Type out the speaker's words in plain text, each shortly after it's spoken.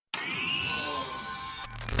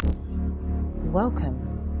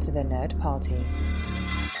Welcome to the Nerd Party.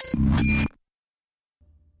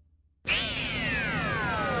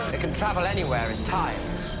 They can travel anywhere in time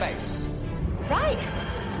and space. Right.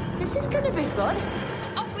 This is going to be fun.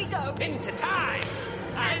 Up we go into time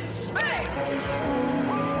and space!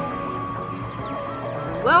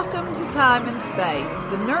 Welcome to Time and Space,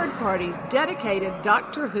 the Nerd Party's dedicated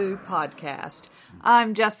Doctor Who podcast.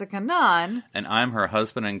 I'm Jessica Nunn. And I'm her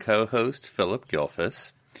husband and co-host, Phillip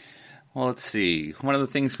Gilfus. Well, let's see. One of the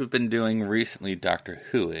things we've been doing recently, Doctor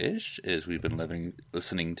Who-ish, is we've been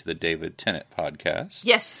listening to the David Tennant podcast.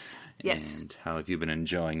 Yes. And how have you been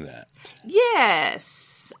enjoying that?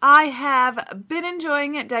 Yes, I have been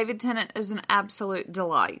enjoying it. David Tennant is an absolute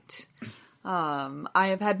delight. I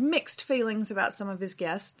have had mixed feelings about some of his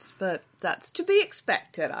guests, but that's to be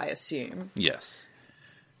expected, I assume. Yes.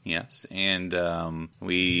 And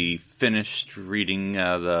we finished reading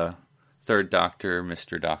the Third Doctor,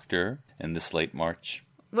 Mr. Doctor, in this late March.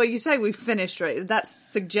 Well, you say we finished, right? That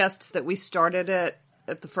suggests that we started it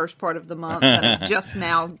at the first part of the month and it just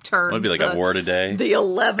now turned. It'd be like a word a day. The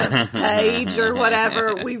 11th page or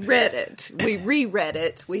whatever. We read it. We reread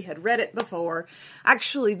it. We had read it before.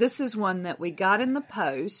 Actually, this is one that we got in the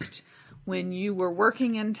post when you were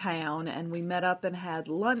working in town and we met up and had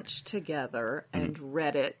lunch together and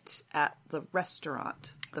read it at the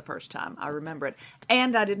restaurant the first time. I remember it.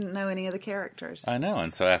 And I didn't know any of the characters. I know.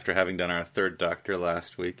 And so after having done our Third Doctor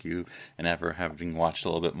last week, and after having watched a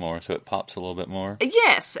little bit more, so it pops a little bit more.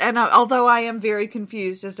 Yes. And although I am very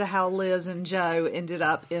confused as to how Liz and Joe ended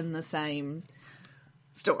up in the same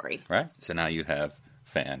story. Right. So now you have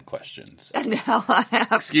fan questions. And now I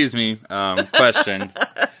have... Excuse me. Question.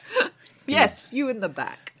 Yes, you in the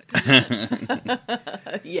back.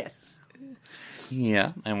 Yes.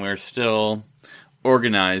 Yeah. And we're still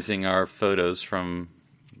organizing our photos from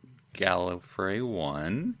Gallifrey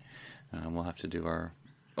 1. We'll have to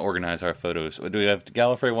organize our photos. Do we have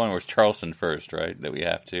Gallifrey 1 or is Charleston first, right? That we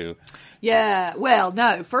have to... Yeah, well,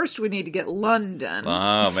 no. First we need to get London.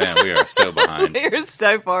 Oh, man, we are so behind. We're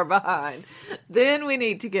so far behind. Then we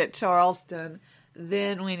need to get Charleston.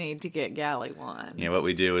 Then we need to get Galley 1. Yeah, what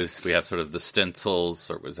we do is we have sort of the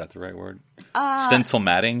stencils, or was that the right word? Stencil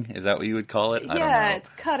matting, is that what you would call it? I don't know. It's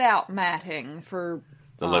cutout matting for...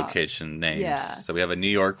 the location names. Yeah. So we have a New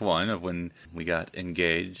York one of when we got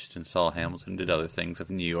engaged and saw Hamilton did other things of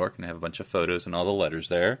New York, and I have a bunch of photos and all the letters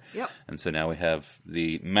there. Yep. And so now we have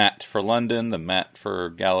the mat for London, the mat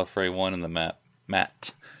for Gallifrey 1, and the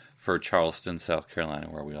mat for Charleston, South Carolina,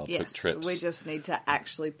 where we all took trips. Yes, we just need to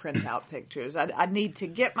actually print out pictures. I need to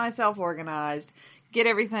get myself organized, get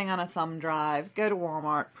everything on a thumb drive, go to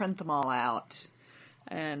Walmart, print them all out,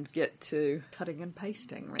 and get to cutting and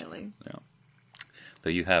pasting, really. Yeah. So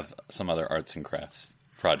you have some other arts and crafts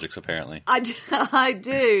projects, apparently. I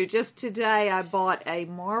do. Just today I bought a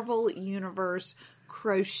Marvel Universe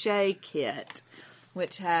crochet kit,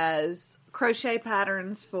 which has crochet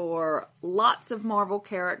patterns for lots of Marvel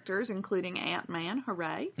characters, including Ant-Man,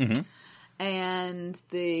 hooray, and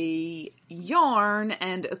the yarn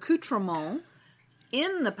and accoutrement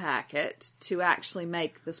in the packet to actually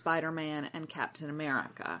make the Spider-Man and Captain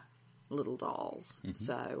America little dolls.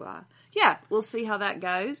 So, we'll see how that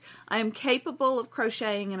goes. I am capable of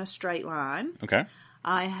crocheting in a straight line. Okay.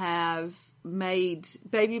 I have made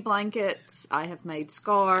baby blankets. I have made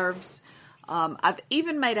scarves. I've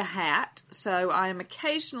even made a hat, so I am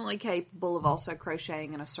occasionally capable of also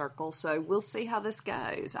crocheting in a circle, so we'll see how this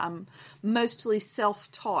goes. I'm mostly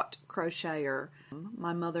self-taught crocheter.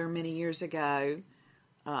 My mother many years ago,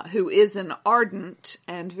 who is an ardent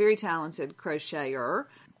and very talented crocheter,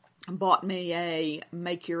 bought me a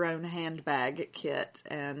make-your-own handbag kit,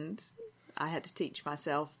 and I had to teach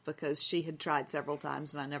myself because she had tried several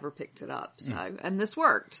times and I never picked it up. So, and this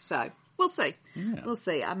worked, so... we'll see. Yeah. We'll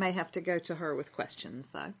see. I may have to go to her with questions,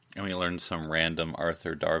 though. And we learned some random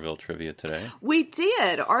Arthur Darvill trivia today. We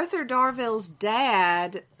did. Arthur Darvill's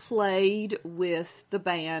dad played with the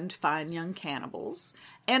band Fine Young Cannibals,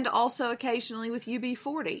 and also occasionally with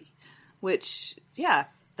UB40, which,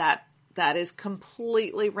 that is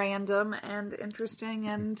completely random and interesting,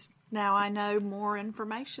 and now I know more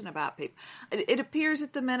information about people. It appears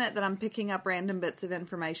at the minute that I'm picking up random bits of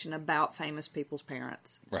information about famous people's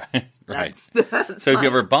parents. Right. That's so if you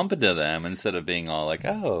ever bump into them, instead of being all like,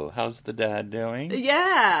 oh, how's the dad doing?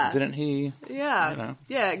 Yeah. Didn't he? Yeah. You know.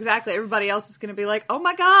 Yeah, exactly. Everybody else is going to be like, oh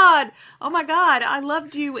my God, I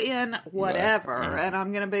loved you in whatever. Right. And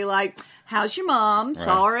I'm going to be like, how's your mom? Right.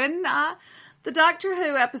 Saw her in the Doctor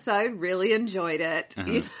Who episode. Really enjoyed it.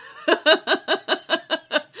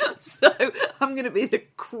 So I'm going to be the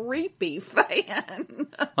creepy fan.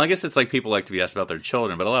 Well, I guess it's like people like to be asked about their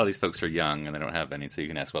children, but a lot of these folks are young and they don't have any, so you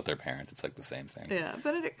can ask about their parents. It's like the same thing. Yeah,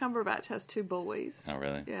 Benedict Cumberbatch has 2 boys. Oh,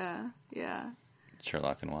 really? Yeah.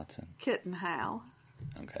 Sherlock and Watson. Kit and Hal.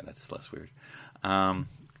 Okay, that's less weird.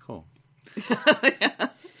 Cool.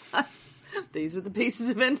 These are the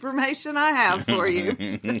pieces of information I have for you.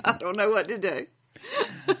 I don't know what to do.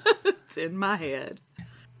 It's in my head.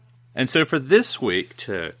 And so for this week,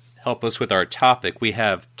 to help us with our topic, we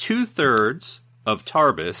have 2/3 of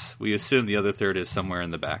TARBIS. We assume the other third is somewhere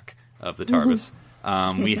in the back of the TARBIS.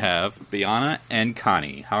 We have Bayana and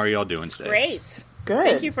Connie. How are y'all doing today? Great. Good.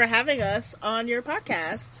 Thank you for having us on your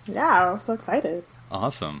podcast. Yeah, I'm so excited.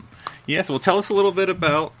 Awesome. Yes, well, tell us a little bit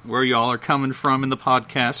about where y'all are coming from in the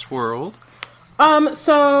podcast world.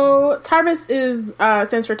 So TARBIS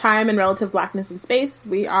stands for Time and Relative Blackness in Space.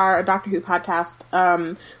 We are a Doctor Who podcast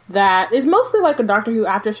that is mostly like a Doctor Who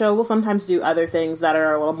after show. We'll sometimes do other things that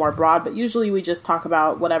are a little more broad, but usually we just talk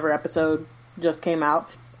about whatever episode just came out.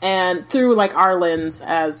 And through like our lens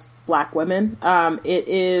as Black women, it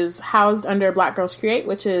is housed under Black Girls Create,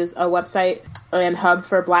 which is a website and hub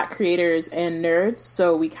for Black creators and nerds.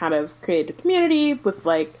 So we kind of created a community with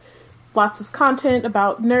like lots of content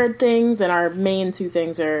about nerd things, and our main 2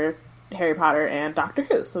 things are Harry Potter and Doctor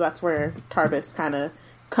Who. So that's where TARBIS kind of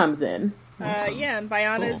comes in. Yeah, and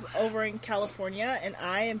Bayana's over in California, and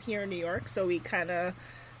I am here in New York. So we kind of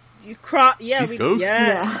we cross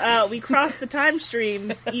the time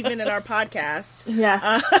streams even in our podcast.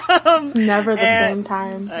 Yes, it's never the same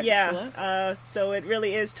time. So it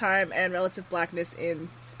really is time and relative blackness in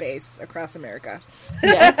space across America.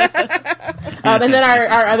 Yes. And then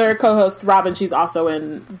our other co-host Robin, she's also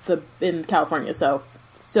in California, so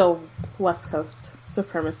still West Coast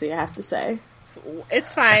supremacy, I have to say.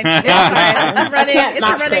 It's fine. It's fine. It's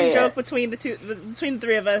a running joke between the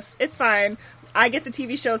 3 of us. It's fine. I get the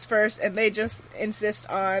TV shows first, and they just insist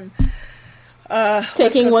on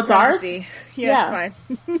taking what's ours. Yeah, it's fine.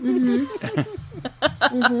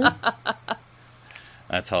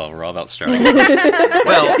 That's how we're all about starting.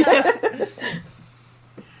 Well,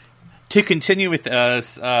 to continue with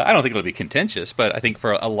us, I don't think it'll be contentious, but I think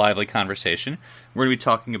for a lively conversation, we're going to be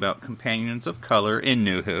talking about companions of color in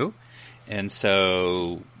nuWho. And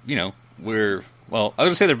so, I was going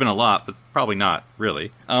to say there have been a lot, but probably not,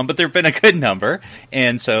 really. But there have been a good number.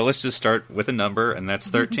 And so let's just start with a number, and that's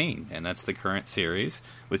 13. And that's the current series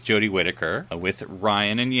with Jodie Whittaker, with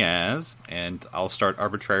Ryan and Yaz. And I'll start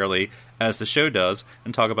arbitrarily, as the show does,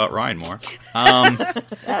 and talk about Ryan more.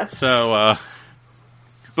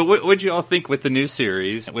 But what did you all think with the new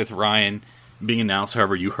series, with Ryan being announced,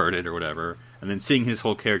 however you heard it or whatever, and then seeing his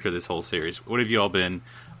whole character this whole series? What have you all been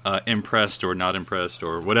impressed or not impressed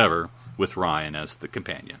or whatever with Ryan as the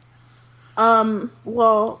companion?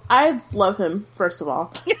 Well, I love him, first of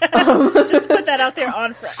all. Just put that out there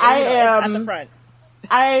at the front.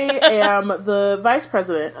 I am the vice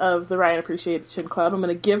president of the Ryan Appreciation Club. I'm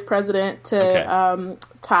going to give president to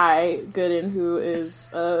Ty Gooden, who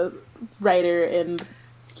is a writer and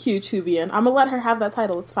huge Whovian. I'm going to let her have that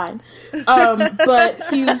title. It's fine. But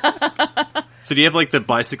he's... So do you have, like, the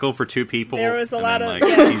bicycle for 2 people? There was a lot of...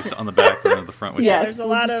 He's on the back or on the front with you? There's a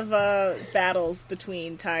lot of battles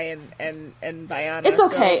between Ty and Bayana. It's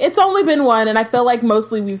okay. It's only been one, and I feel like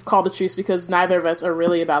mostly we've called a truce because neither of us are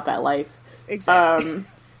really about that life. Exactly.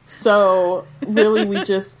 So really, we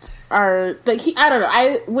just are like I don't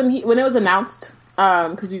know. When it was announced,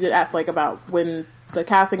 because you did ask like about when the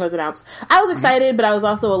casting was announced, I was excited, but I was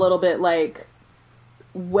also a little bit like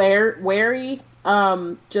wary,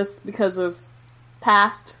 just because of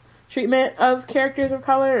past treatment of characters of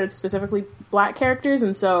color and specifically Black characters,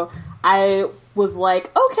 and so I was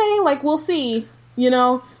like, okay, like we'll see,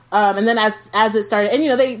 and then as it started,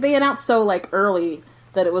 and they announced so like early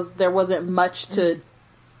that there wasn't much to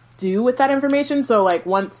do with that information. So like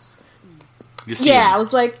once, I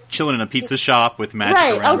was like chilling in a pizza shop with magic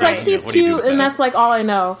around. I was like, he's cute, and that's like all I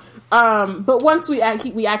know. But once we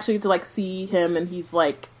actually get to like see him, and he's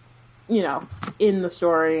like, in the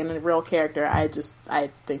story and a real character, I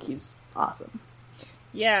think he's awesome.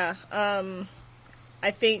 Yeah,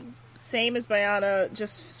 I think same as Bayana,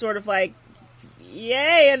 just sort of like,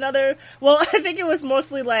 yay, another. Well, I think it was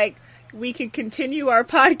mostly like, we can continue our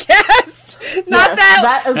podcast. Not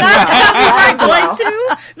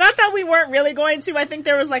that we weren't really going to. I think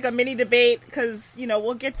there was like a mini debate because,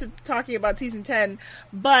 we'll get to talking about season 10,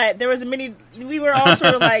 but there was we were all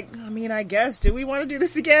sort of like, I guess, do we want to do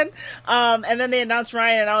this again? And then they announced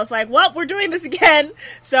Ryan and I was like, well, we're doing this again.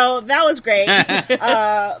 So that was great.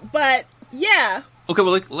 But yeah. Okay,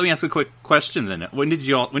 well, let me ask a quick question then. When did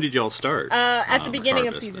you all start? At the beginning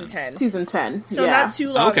of TARDIS, season then? 10. Season 10. So yeah. not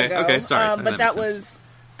too long ago. Okay, sorry. But that was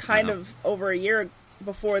kind of over a year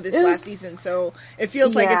before this last season. So it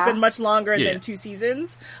feels like it's been much longer than 2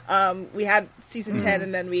 seasons. We had season 10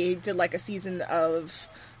 and then we did like a season of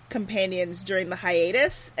companions during the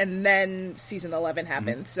hiatus, and then season 11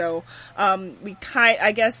 happened. So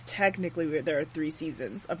I guess technically there are 3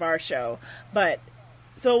 seasons of our show, but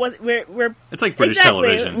so it was we're it's like British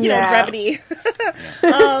television, you know, brevity.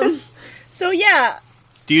 So yeah,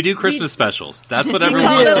 do you do Christmas specials? That's what we everyone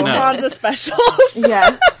call wants to them know. Kwanzaa specials.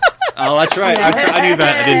 Yes. Oh, that's right. I knew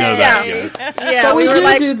that. I didn't know that. Yes. Yeah, but we were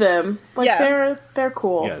do do them. Like Yeah. they're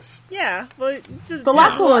cool. Yes. Yeah, well, The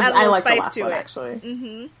last one was I like the spice last to one it. actually.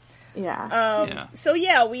 Mm-hmm. Yeah. So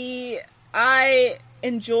yeah, I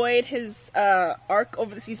enjoyed his arc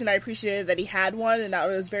over the season. I appreciated that he had one and that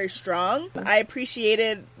it was very strong. I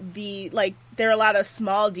appreciated there are a lot of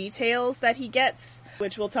small details that he gets,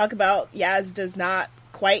 which we'll talk about. Yaz does not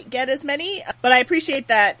quite get as many, but I appreciate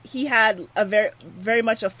that he had a very, very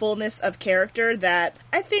much a fullness of character that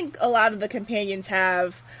I think a lot of the companions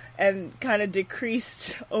have, and kind of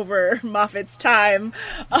decreased over Moffat's time.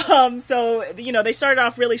 So, you know, they started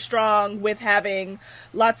off really strong with having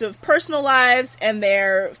lots of personal lives and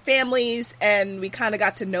their families, and we kind of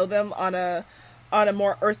got to know them on a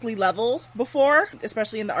more earthly level before,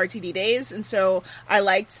 especially in the RTD days. And so I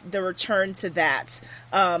liked the return to that,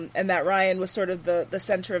 and that Ryan was sort of the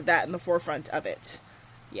center of that and the forefront of it.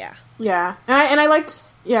 Yeah. Yeah. And I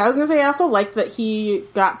liked, I was going to say, I also liked that he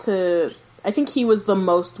got to, I think he was the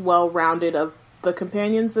most well-rounded of the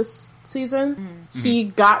companions this season. Mm-hmm. He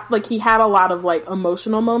got, he had a lot of,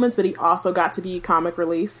 emotional moments, but he also got to be comic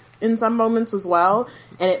relief in some moments as well.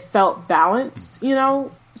 And it felt balanced, you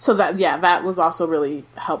know? So that, that was also really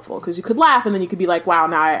helpful, because you could laugh and then you could be like, wow,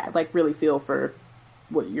 now I, really feel for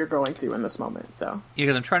what you're going through in this moment, so. Yeah,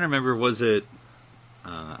 because I'm trying to remember, was it,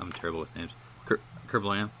 I'm terrible with names,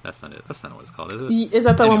 Kerblam? That's not it. That's not what it's called, is it? Is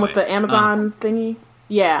that the one with the Amazon thingy?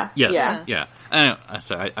 Yeah. Yes. Yeah. I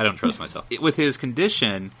don't trust myself. With his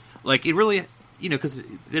condition, it really, because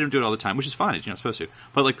they don't do it all the time, which is fine. You're not supposed to.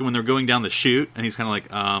 But when they're going down the chute, and he's kind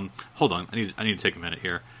of hold on, I need to take a minute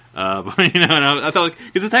here. But, and I thought,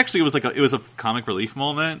 because it was a comic relief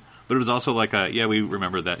moment, but it was also we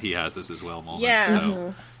remember that he has this as well moment. Yeah.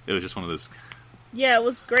 So it was just one of those. Yeah, it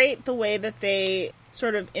was great the way that they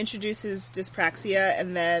sort of introduced his dyspraxia,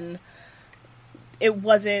 and then it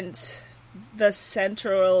wasn't the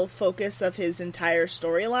central focus of his entire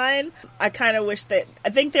storyline. I kind of wish that, I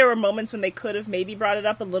think there were moments when they could have maybe brought it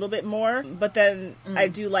up a little bit more, but then I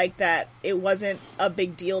do like that it wasn't a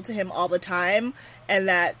big deal to him all the time, and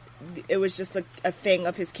that it was just a thing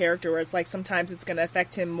of his character where it's sometimes it's going to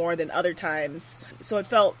affect him more than other times. So it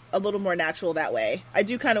felt a little more natural that way. I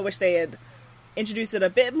do kind of wish they had introduced it a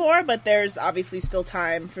bit more, but there's obviously still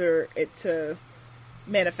time for it to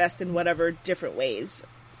manifest in whatever different ways.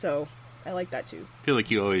 So I like that too. I feel like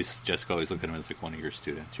Jessica always look at him as like one of your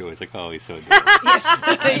students. You're always like, oh, he's so adorable. Yes.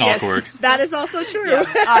 And awkward. That is also true. Yeah,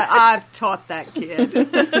 I've taught that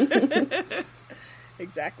kid.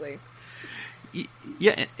 Exactly.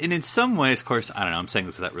 Yeah, and in some ways, of course, I don't know, I'm saying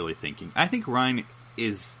this without really thinking. I think Ryan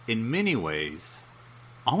is, in many ways,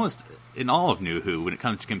 almost in all of nuWho, when it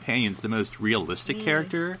comes to companions, the most realistic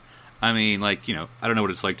character. I mean, I don't know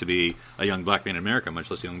what it's like to be a young black man in America, much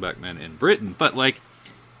less a young black man in Britain, but,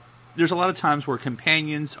 there's a lot of times where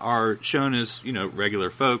companions are shown as, regular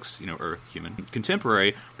folks, Earth, human,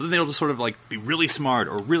 contemporary, but then they'll just sort of, be really smart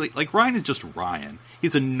or really... Ryan is just Ryan.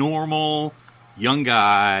 He's a normal young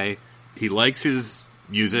guy. He likes his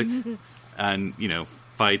music and,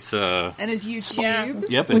 fights... and his YouTube.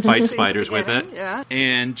 Yep, and fights spiders with it. Yeah.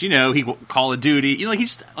 And, he Call of Duty.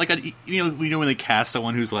 He's just, when they cast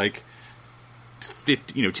someone who's,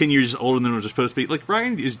 50, 10 years older than they're supposed to be.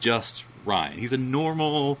 Ryan is just Ryan. He's a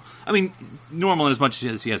normal... normal in as much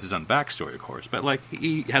as he has his own backstory, of course. But,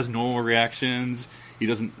 he has normal reactions. He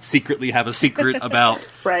doesn't secretly have a secret about,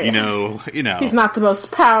 right. He's not the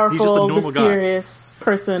most powerful, mysterious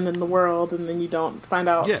person in the world, and then you don't find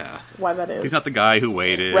out why that is. He's not the guy who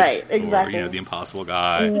waited. Right, exactly. Or, the impossible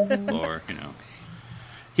guy. Or,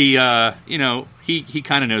 he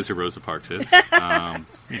kind of knows who Rosa Parks is.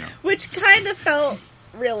 Which kind of felt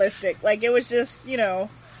realistic. It was just,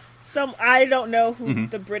 I don't know who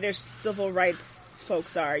the British civil rights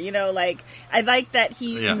folks are. I like that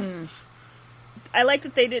he's... Yeah. I like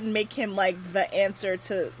that they didn't make him the answer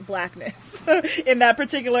to blackness in that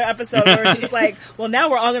particular episode, where it's just well, now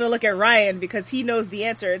we're all going to look at Ryan because he knows the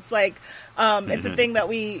answer. It's it's a thing that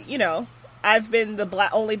we, I've been the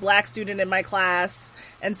only black student in my class,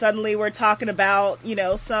 and suddenly we're talking about,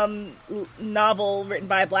 some novel written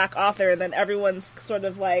by a black author, and then everyone's sort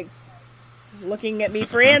of like looking at me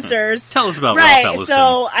for answers. Tell us about right. Ralph Ellison.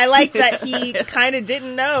 So I like that he kind of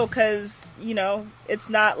didn't know, because it's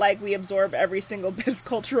not like we absorb every single bit of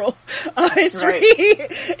cultural history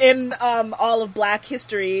in all of black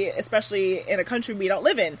history, especially in a country we don't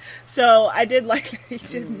live in. So I did like he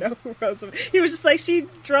didn't know who Rosa. He was just like, she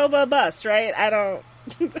drove a bus, right? I don't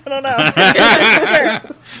know. Sure.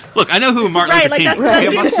 Look, I know who Martin Luther King that's the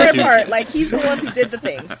important part. Like, he's the one who did the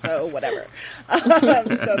thing, so whatever. So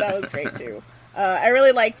that was great too. I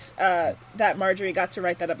really liked that Marjorie got to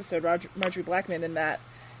write that episode, Marjorie Blackman, in that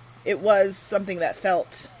it was something that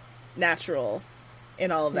felt natural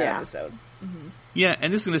in all of that episode. Mm-hmm. Yeah,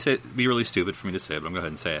 and this is going to be really stupid for me to say, but I'm going to go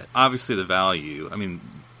ahead and say it. Obviously, the value,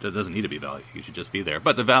 there doesn't need to be value. You should just be there.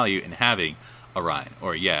 But the value in having a Ryan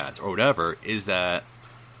or a Yaz or whatever is that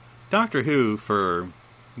Doctor Who, for,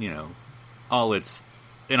 all its,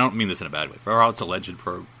 and I don't mean this in a bad way, for all its alleged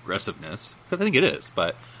progressiveness, because I think it is,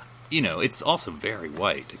 but, it's also very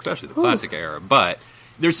white, especially the classic era, but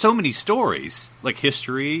there's so many stories, like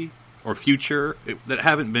history or future, that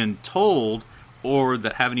haven't been told or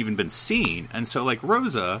that haven't even been seen. And so, like,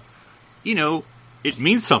 Rosa, it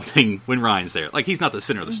means something when Ryan's there. Like, he's not the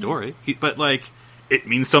center of the story, but, like, it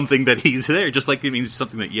means something that he's there, just like it means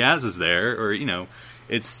something that Yaz is there, or,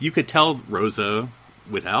 you could tell Rosa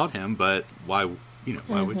without him, but why would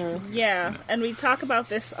you? Yeah, and we talk about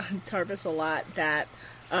this on TARBIS a lot, that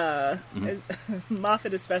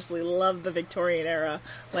Moffat especially loved the Victorian era.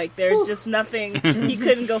 Like, there's just nothing, he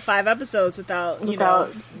couldn't go 5 episodes without doing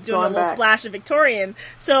a little splash of Victorian.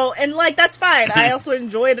 So, and like, that's fine. I also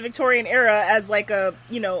enjoy the Victorian era as like a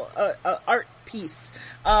art piece.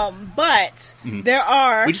 But there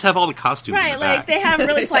are, we just have all the costumes in the back. They have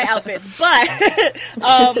really fly outfits, but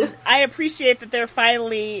I appreciate that they're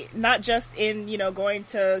finally not just in going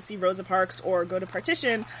to see Rosa Parks or go to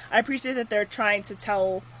Partition. I appreciate that they're trying to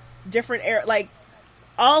tell different era, like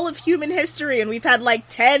all of human history, and we've had like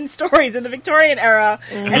 10 stories in the Victorian era,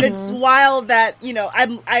 and it's wild that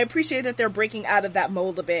I appreciate that they're breaking out of that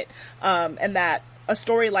mold a bit, and that a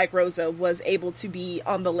story like Rosa was able to be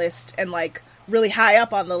on the list and like really high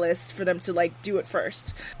up on the list for them to like do it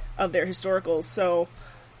first of their historicals. So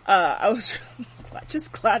I was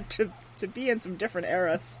just glad to be in some different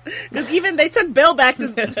eras, because even they took Bill back to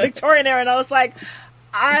the Victorian era, and I was like,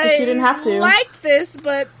 I didn't have to like this,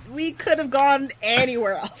 but we could have gone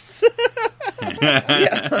anywhere else.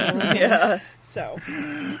 Yeah. So,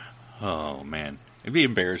 oh man, it'd be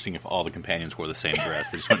embarrassing if all the companions wore the same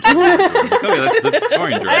dress. They just went to the like, oh, yeah, that's the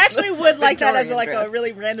Victorian dress. I actually would like that as Victorian a dress.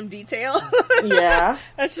 really random detail. Yeah.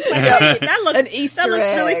 That's just like, hey, that looks An Easter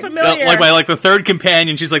really egg. familiar. Like by like the third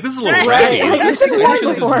companion, she's like, "This is a little Right. ratty. Is this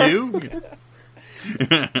before. new?"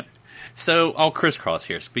 So I'll crisscross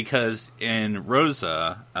here because in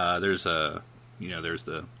Rosa, there's the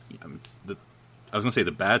I was going to say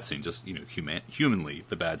the bad scene, just humanly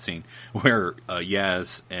the bad scene where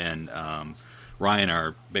Yaz and Ryan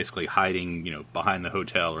are basically hiding, behind the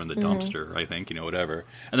hotel or in the dumpster, I think, whatever,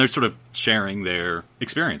 and they're sort of sharing their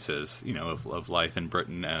experiences, of life in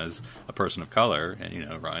Britain as a person of color,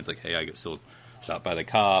 and Ryan's like, hey, I get still stopped by the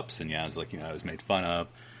cops, and Yaz's like, I was made fun of.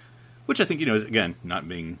 Which I think, is, again, not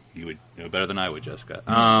being, you would know better than I would, Jessica,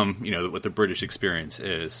 what the British experience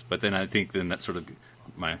is. But then I think then that's sort of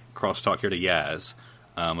my crosstalk here to Yaz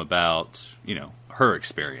about, her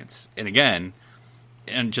experience. And again,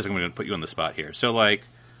 and Jessica, I'm going to put you on the spot here. So, like,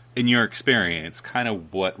 in your experience, kind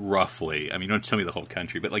of what roughly, you don't tell me the whole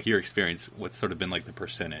country, but, like, your experience, what's sort of been, like, the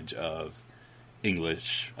percentage of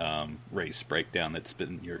English race breakdown that's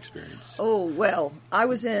been your experience? Oh, well, I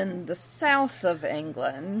was in the south of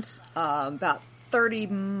England, about 30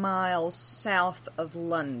 miles south of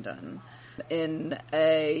London, in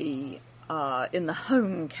the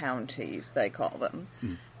home counties, they call them.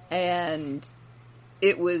 And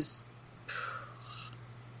it was,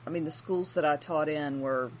 the schools that I taught in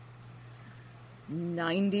were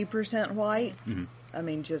 90% white.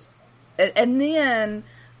 And then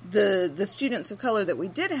the students of color that we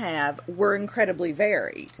did have were incredibly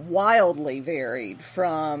varied, wildly varied,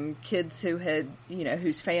 from kids who had,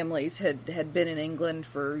 whose families had been in England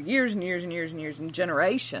for years and years and years and years and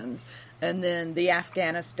generations, and then the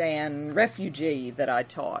Afghanistan refugee that I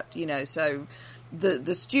taught, so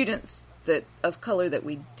the students of color that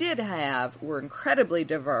we did have were incredibly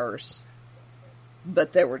diverse,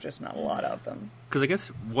 but there were just not a lot of them. Because I guess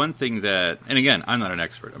one thing that, and again, I'm not an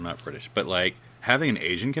expert, I'm not British, but like, having an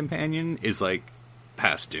Asian companion is like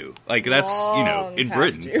past due. Like, that's, in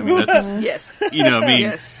Britain. due. I mean, that's, Yes. I mean,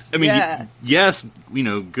 Yes. I mean, Yeah. yes,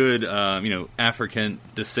 good, African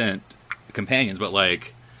descent companions, but,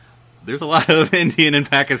 like, there's a lot of Indian and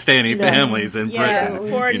Pakistani families in Britain.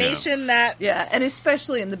 For a nation that... Yeah, and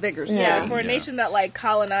especially in the bigger cities. Yeah, for a nation that, like,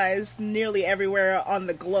 colonized nearly everywhere on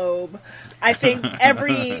the globe, I think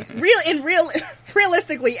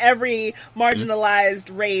realistically, every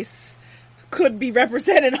marginalized race could be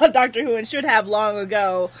represented on Doctor Who and should have long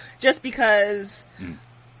ago, just because...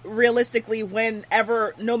 realistically,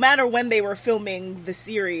 no matter when they were filming the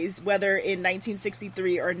series, whether in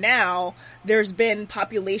 1963 or now, there's been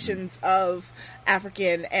populations of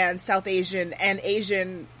African and South Asian and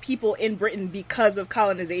Asian people in Britain because of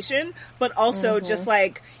colonization, but also just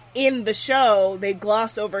like in the show, they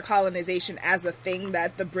gloss over colonization as a thing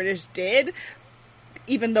that the British did,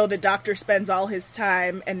 even though the Doctor spends all his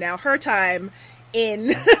time and now her time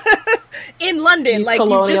in in London, these like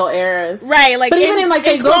colonial eras, right? Like, but even in like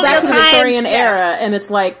they go back to the Victorian times, era, and it's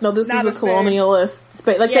like, no, this Not is a colonialist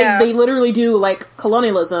space. Like they literally do like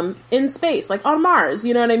colonialism in space, like on Mars.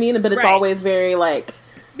 You know what I mean? But it's always very like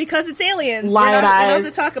because it's aliens. Light we don't have eyes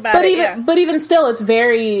to talk about but it. But even still, it's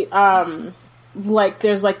very like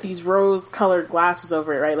there's like these rose-colored glasses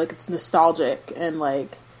over it, right? Like it's nostalgic and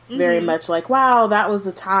like very much like, wow, that was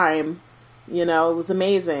a time. It was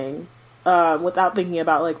amazing. Without thinking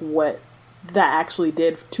about like what that actually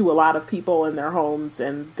did to a lot of people in their homes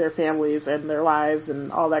and their families and their lives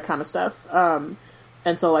and all that kind of stuff. And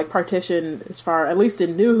so like Partition, at least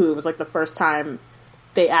in nuWho, was like the first time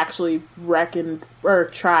they actually reckoned or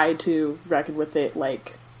tried to reckon with it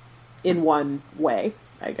like in one way,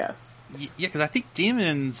 I guess. Yeah, because I think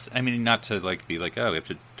Demons, I mean, not to like be like, oh, we have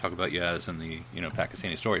to talk about Yaz and the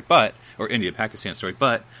Pakistani story, or India-Pakistan story,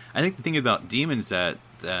 but I think the thing about Demons that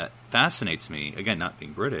fascinates me, again, not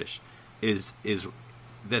being British, is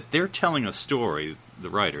that they're telling a story, the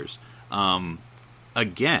writers,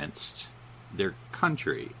 against their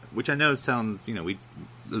country, which I know sounds,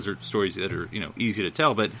 those are stories that are, easy to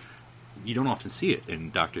tell, but you don't often see it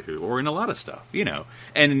in Doctor Who or in a lot of stuff,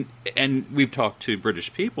 and we've talked to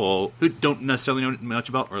British people who don't necessarily know much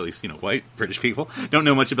about, or at least, white British people don't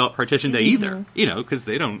know much about Partition Day either, because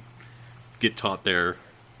they don't get taught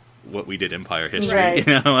what we did Empire history, right.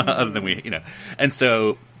 Other than and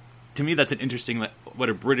so to me that's an interesting, what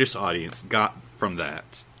a British audience got from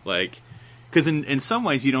that, like, because in some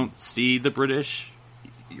ways you don't see the British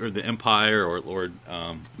or the Empire or Lord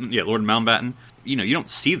Mountbatten, you don't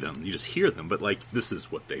see them, you just hear them, but like this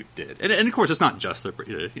is what they did, and of course it's not just the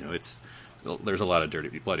British, there's a lot of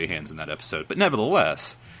dirty bloody hands in that episode, but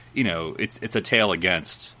nevertheless, it's a tale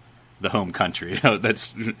against the home country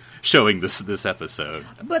that's showing this episode.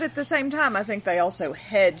 But at the same time, I think they also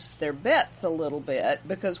hedged their bets a little bit,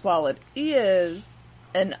 because while it is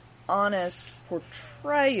an honest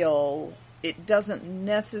portrayal, it doesn't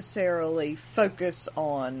necessarily focus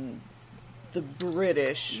on the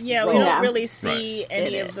British. Yeah, we role don't really see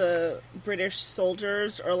any in of the British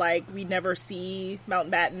soldiers, or like we never see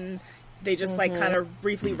Mountbatten. They just like kind of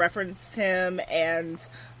briefly reference him, and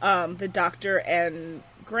the Doctor and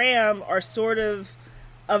Graham are sort of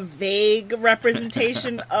a vague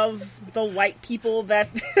representation of the white people that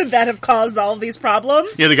have caused all these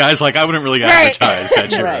problems. Yeah, the guy's like, I wouldn't really advertise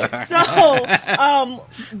that you're Right. So,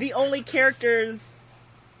 the only characters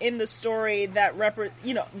in the story that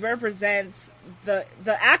represents the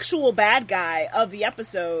actual bad guy of the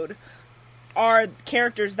episode are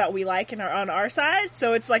characters that we like and are on our side.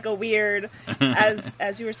 So it's like a weird,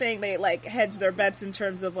 as you were saying, they like hedge their bets in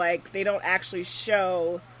terms of like they don't actually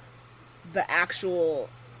show the actual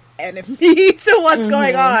enemy to what's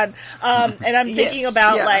going on. And I'm thinking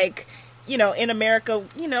about like, in America,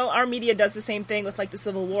 our media does the same thing with like the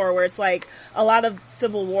Civil War, where it's like a lot of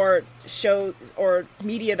Civil War shows or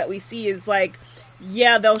media that we see is like,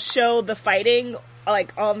 they'll show the fighting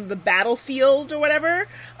like on the battlefield or whatever,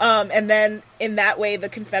 and then in that way the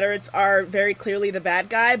Confederates are very clearly the bad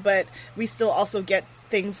guy, but we still also get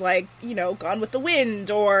things like Gone with the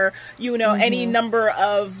Wind, or any number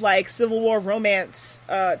of like Civil War romance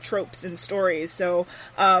tropes and stories. So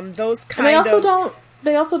those kind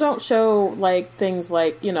they also don't show like things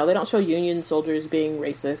like they don't show Union soldiers being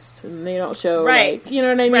racist, and they don't show like what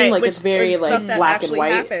I mean, like it's very like black and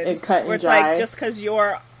white and cut and dry. Like just because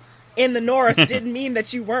you're in the North didn't mean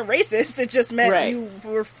that you weren't racist. It just meant you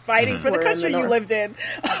were fighting for the country you lived in.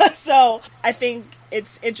 So I think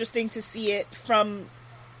it's interesting to see it from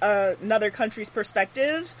another country's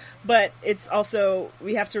perspective, but it's also,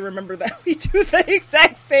 we have to remember that we do the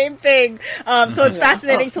exact same thing. So it's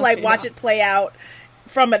fascinating to like watch it play out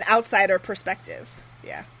from an outsider perspective.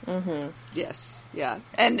 Yeah. Mm-hmm. Yes, yeah.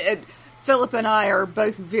 And Phillip and I are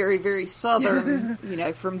both very, very Southern,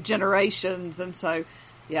 from generations, and so,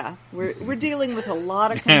 yeah, we're dealing with a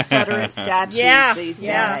lot of Confederate statues these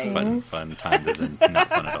days. Fun times isn't not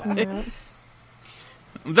fun at all. Yeah.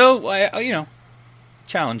 Though,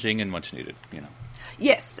 challenging and much needed,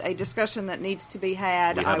 Yes, a discussion that needs to be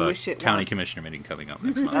had. We have I wish it county commissioner meeting coming up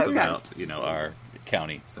next month about, our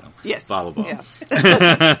county. So yes, blah blah blah.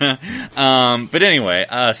 Yeah. But anyway,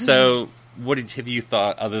 so what have you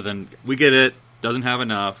thought? Other than we get it, doesn't have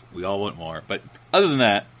enough. We all want more. But other than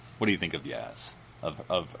that, what do you think of Yaz?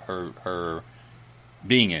 Of her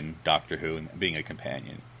being in Doctor Who and being a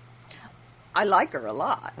companion? I like her a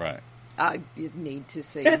lot. Right. You need to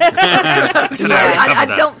see.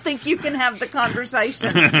 I don't think you can have the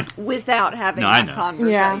conversation without having that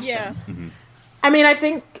conversation. Yeah. Mm-hmm. I mean, I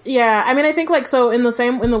think like, so in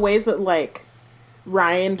the ways that like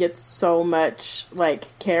Ryan gets so much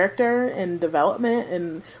like character and development,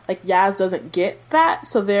 and like Yaz doesn't get that.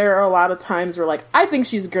 So there are a lot of times where like I think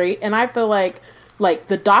she's great, and I feel like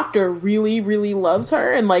the Doctor really, really loves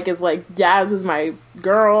her, and like is like, Yaz is my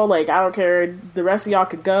girl. Like, I don't care, the rest of y'all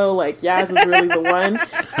could go. Like, Yaz is really the one.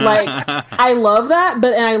 Like, I love that, and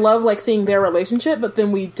I love like seeing their relationship. But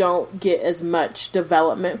then we don't get as much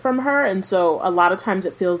development from her, and so a lot of times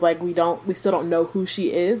it feels like we still don't know who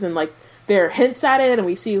she is, and like there are hints at it, and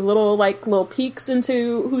we see little peeks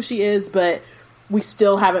into who she is, but we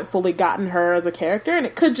still haven't fully gotten her as a character, and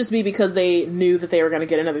it could just be because they knew that they were going to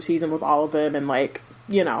get another season with all of them, and like,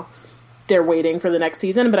 they're waiting for the next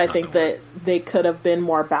season, but I think that they could have been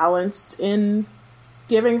more balanced in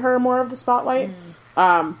giving her more of the spotlight.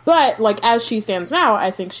 But like, as she stands now,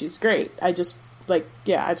 I think she's great. I just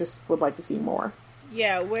would like to see more.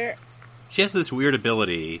 Yeah, she has this weird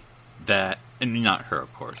ability that, and not her,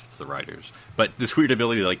 of course, it's the writers, but this weird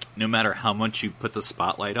ability, like, no matter how much you put the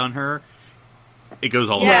spotlight on her, it goes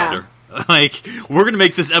all around her. Like, we're going to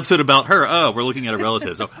make this episode about her. Oh, we're looking at her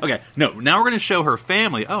relatives. Oh, okay. No, now we're going to show her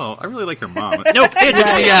family. Oh, I really like her mom. No, pay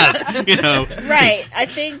attention to Yaz. Right. I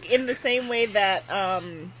think in the same way that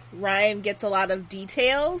Ryan gets a lot of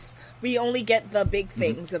details, we only get the big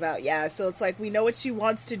things about Yaz. So it's like, we know what she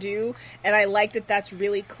wants to do, and I like that that's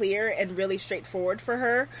really clear and really straightforward for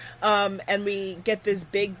her. And we get this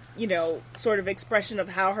big, sort of expression of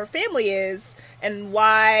how her family is and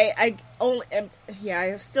why I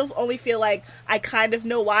still only feel like I kind of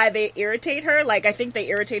know why they irritate her. Like, I think they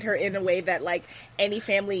irritate her in a way that, like, any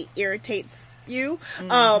family irritates you.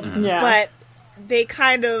 But they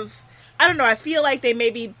kind of, I don't know, I feel like they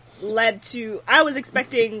maybe led to, I was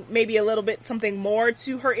expecting maybe a little bit something more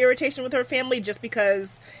to her irritation with her family, just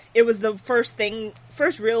because it was the first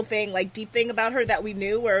real thing, like, deep thing about her that we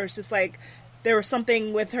knew, where it was just like, there was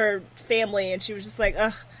something with her family, and she was just like,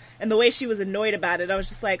 ugh. And the way she was annoyed about it, I was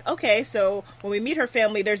just like, okay, so when we meet her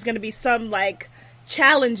family, there's going to be some, like,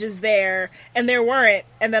 challenges there, and there weren't.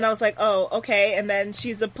 And then I was like, oh, okay. And then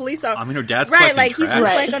she's a police officer. I mean, her dad's right, like, trash. he's just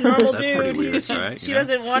like a normal That's dude. weird, right? She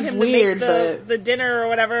doesn't want him to make the dinner or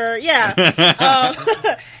whatever. Yeah.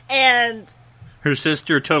 And her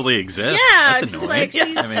sister totally exists. Yeah, That's she's annoying. like,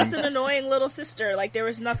 she's just an annoying little sister. Like, there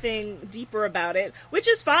was nothing deeper about it, which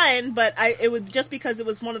is fine, but it was just because it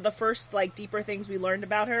was one of the first, like, deeper things we learned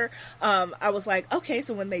about her. I was like, okay,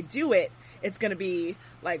 so when they do it, it's gonna be,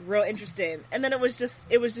 like, real interesting. And then it was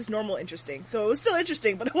just normal interesting. So it was still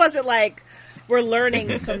interesting, but it wasn't like we're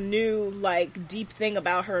learning some new, like, deep thing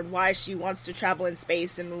about her and why she wants to travel in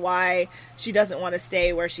space and why she doesn't want to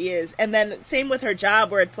stay where she is. And then same with her job,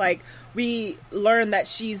 where it's like, we learn that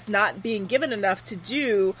she's not being given enough to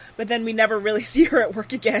do, but then we never really see her at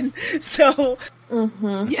work again. So,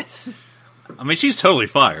 yes. I mean, she's totally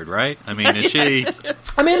fired, right? I mean, is she?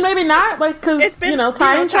 I mean, maybe not, like, because, it's been,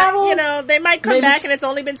 time travel. They might come back and it's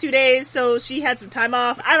only been 2 days, so she had some time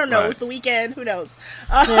off. I don't know. Right. It was the weekend. Who knows?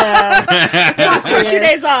 Yeah. She took 2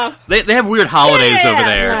 days off. They have weird holidays over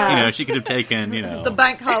there. Yeah. She could have taken, the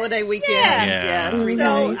bank holiday weekends. Yeah. 3 days.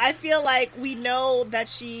 So I feel like we know that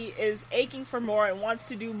she is aching for more and wants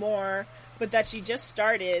to do more, but that she just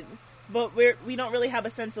started. But we don't really have a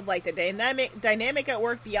sense of, like, the dynamic at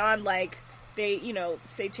work beyond, like, they,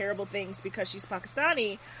 say terrible things because she's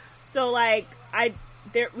Pakistani. So, like,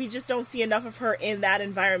 we just don't see enough of her in that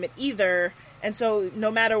environment either. And so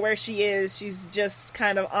no matter where she is, she's just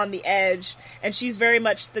kind of on the edge. And she's very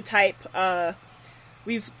much the type,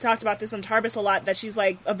 we've talked about this on TARBIS a lot, that she's,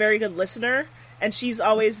 like, a very good listener. And she's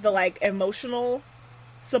always the, like, emotional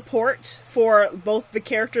support for both the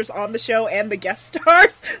characters on the show and the guest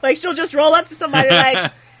stars. Like, she'll just roll up to somebody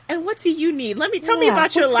like, and what do you need? Tell me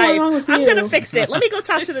about your what's going on life. with I'm you? gonna fix it. Let me go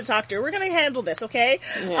talk to the doctor. We're gonna handle this, okay?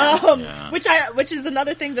 Which is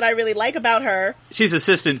another thing that I really like about her. She's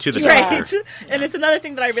assistant to the Right. doctor. And it's another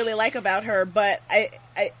thing that I really like about her, but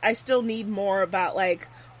I still need more about, like,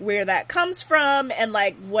 where that comes from and,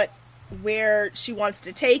 like, where she wants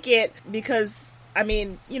to take it, because, I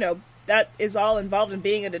mean, you know, that is all involved in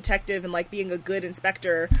being a detective and, like, being a good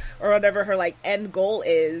inspector or whatever her, like, end goal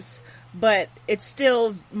is, but it's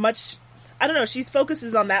still much... I don't know, she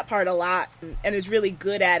focuses on that part a lot and is really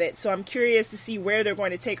good at it, so I'm curious to see where they're going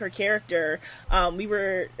to take her character. We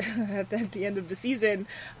were, at the end of the season,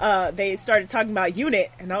 they started talking about UNIT,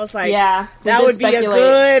 and I was like, that would be a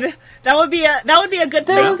good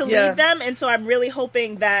place to lead them, and so I'm really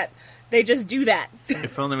hoping that they just do that.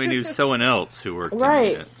 If only we knew someone else who worked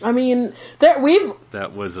Right. in it. I mean, That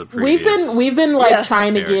was a previous... we've been like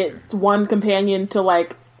trying to get one companion to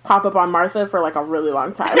like pop up on Martha for like a really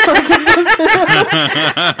long time. Like,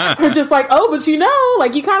 we're just like, oh, but you know,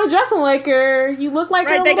 like you kind of dressing like her. You look like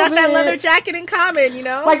her. Right, they got that leather jacket in common, you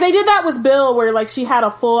know. Like they did that with Bill, where like she had a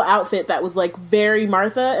full outfit that was like very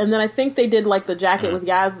Martha, and then I think they did like the jacket with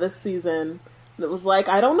Yaz this season. That was like,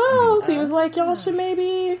 I don't know. So he was like, y'all should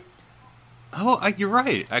maybe. Oh, you're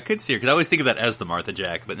right. I could see her, because I always think of that as the Martha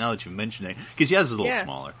jacket, but now that you mention it, because Yaz is a little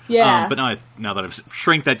smaller. Yeah. But now that I've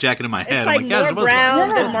shrink that jacket in my head, it's like I'm like, Yaz more was brown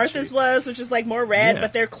Martha. than Martha's was, which is like more red,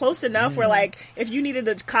 but they're close enough where, like, if you needed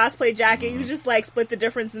a cosplay jacket, you just like split the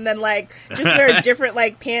difference and then like just wear a different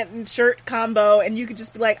like pant and shirt combo, and you could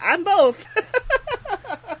just be like, I'm both.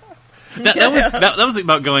 That was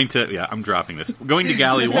about going to... I'm dropping this. Going to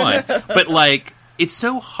Galley 1. But, like, it's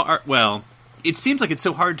so hard... Well, it seems like it's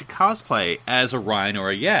so hard to cosplay as a Ryan or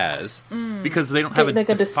a Yaz, because they don't have like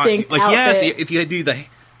a distinct like, outfit. Yaz, if you do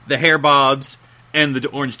the hair bobs and the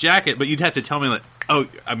orange jacket, but you'd have to tell me, like, oh,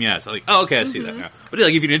 I'm Yaz. Like, oh, okay, I see that now. But,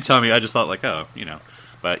 like, if you didn't tell me, I just thought, like, oh, you know.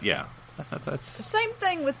 But, yeah. That's... The same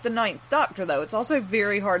thing with the Ninth Doctor, though. It's also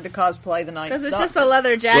very hard to cosplay the Ninth Doctor. Because it's just a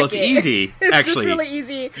leather jacket. Well, it's easy, it's actually. just really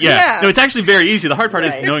easy. Yeah. No, it's actually very easy. The hard part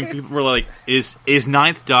is knowing people were like, is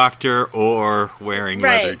Ninth Doctor or wearing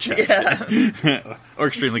leather jacket? Or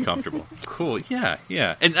extremely comfortable. Cool. Yeah.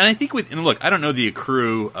 And I think and look, I don't know the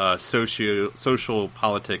accrue social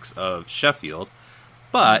politics of Sheffield,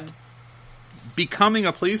 but becoming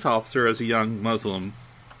a police officer as a young Muslim,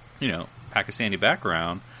 you know, Pakistani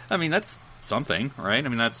background, I mean, that's something, right? I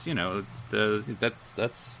mean, that's, you know,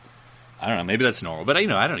 that's I don't know, maybe that's normal, but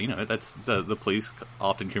that's the police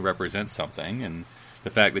often can represent something, and the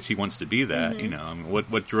fact that she wants to be that, you know, I mean,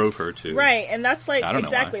 what drove her to, right? And that's like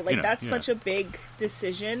exactly like that's such a big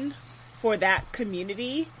decision for that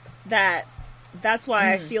community that's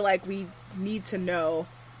why I feel like we need to know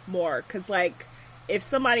more, because like if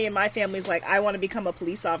somebody in my family is like, I want to become a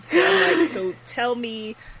police officer, I'm like, so tell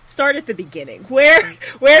me. Start at the beginning. Where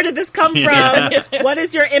did this come from? What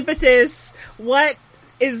is your impetus? What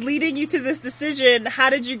is leading you to this decision? How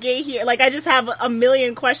did you get here? Like, I just have a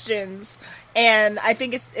million questions, and I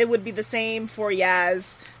think it would be the same for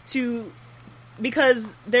Yaz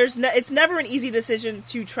because it's never an easy decision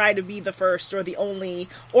to try to be the first or the only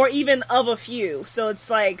or even of a few. So it's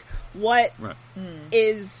like, what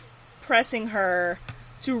is pressing her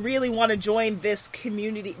to really want to join this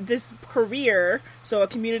community, this career, so a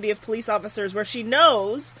community of police officers where she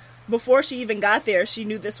knows, before she even got there, she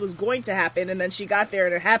knew this was going to happen, and then she got there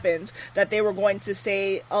and it happened, that they were going to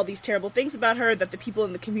say all these terrible things about her, that the people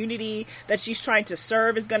in the community that she's trying to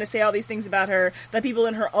serve is going to say all these things about her, that people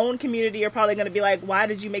in her own community are probably going to be like, why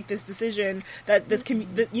did you make this decision, that this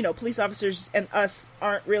police officers and us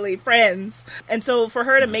aren't really friends. And so for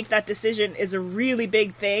her to make that decision is a really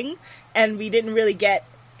big thing, and we didn't really get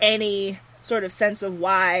any sort of sense of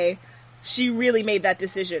why she really made that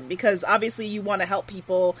decision, because obviously you want to help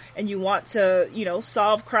people and you want to, you know,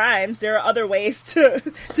 solve crimes. There are other ways to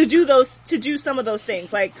do some of those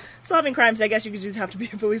things, like solving crimes. I guess you could just have to be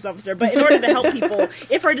a police officer, but in order to help people,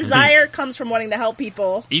 if her desire comes from wanting to help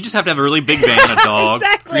people, you just have to have a really big van and a dog,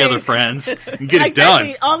 exactly. 3 other friends, and get it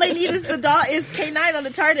done. All they need is the dog, is K9 on the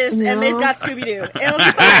TARDIS, and they've got Scooby-Doo. It'll be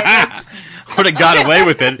fine. Would have got away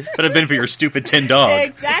with it, but have been for your stupid tin dog.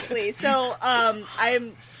 Exactly. So,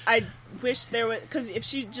 I wish there was, because if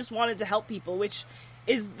she just wanted to help people, which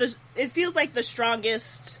is it feels like the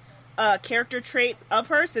strongest character trait of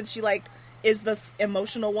her, since she like is the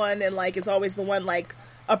emotional one and like is always the one like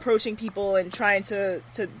approaching people and trying to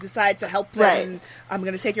decide to help them. Right. And I'm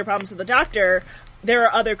going to take your problems to the doctor. There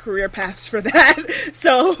are other career paths for that.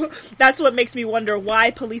 So that's what makes me wonder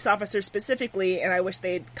why police officers specifically, and I wish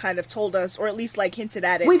they'd kind of told us, or at least like hinted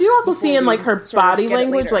at it. We do also see in like her body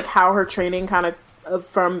language, like how her training kind of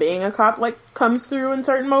from being a cop like comes through in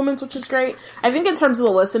certain moments, which is great. I think in terms of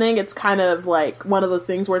the listening, it's kind of like one of those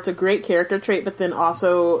things where it's a great character trait, but then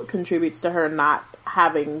also contributes to her not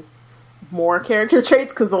having more character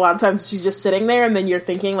traits, because a lot of times she's just sitting there and then you're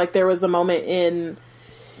thinking, like, there was a moment in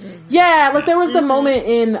there was the moment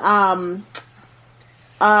in the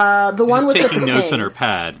one with taking the notes on her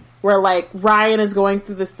pad where like Ryan is going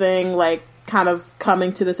through this thing, like kind of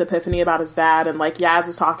coming to this epiphany about his dad, and like Yaz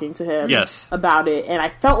is talking to him about it, and I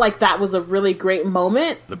felt like that was a really great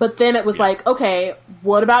moment, but then it was like, okay,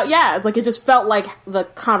 what about Yaz? Like, it just felt like the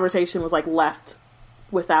conversation was like left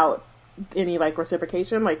without any like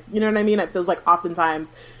reciprocation, like, you know what I mean? It feels like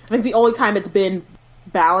oftentimes, I think the only time it's been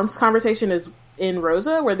balanced conversation is in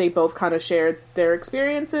Rosa, where they both kind of shared their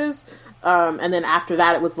experiences, and then after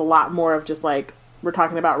that it was a lot more of just like, we're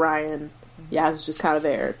talking about Ryan, Yaz is just kind of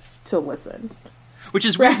there to listen. Which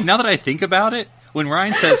is weird, now that I think about it, when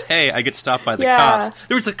Ryan says, hey, I get stopped by the cops,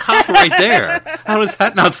 there was a cop right there. How does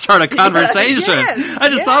that not start a conversation? I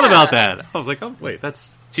just thought about that. I was like, oh, wait,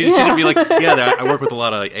 that's... She didn't be like, I work with a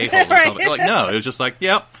lot of a-holes or something. Like, no, it was just like,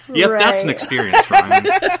 yep, that's an experience, Ryan.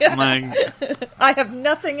 I'm like, I have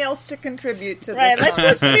nothing else to contribute to this. Right,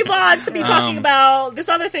 let's move on to be talking about this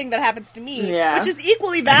other thing that happens to me, which is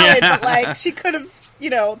equally valid, but like, she could have,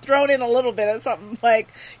 thrown in a little bit of something. Like,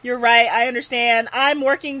 you're right, I understand. I'm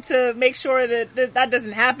working to make sure that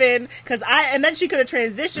doesn't happen, and then she could have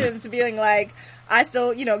transitioned to being like, I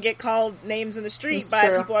still, get called names in the street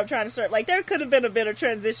by people I'm trying to serve. Like, there could have been a bit of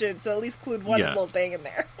transition to at least include one little thing in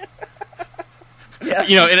there.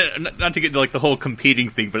 And not to get into, like, the whole competing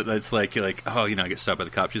thing, but it's like, you're like, oh, I get stopped by the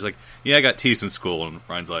cops. She's like, yeah, I got teased in school. And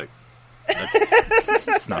Ryan's like,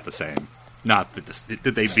 it's not the same. Not that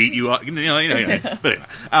did they beat you up? But anyway.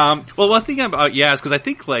 Well, one thing about Yaz, because I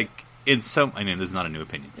think, like, this is not a new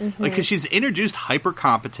opinion. Mm-hmm. Like, because she's introduced hyper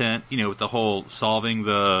competent, with the whole solving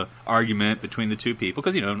the argument between the two people.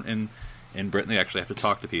 Because in Britain they actually have to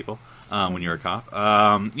talk to people when you're a cop.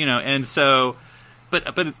 And so,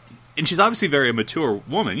 but she's obviously a very mature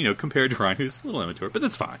woman, compared to Ryan, who's a little immature. But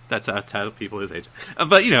that's fine. That's how people his age.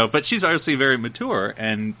 But she's obviously very mature,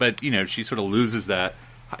 but she sort of loses that.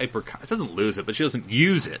 It doesn't lose it, but she doesn't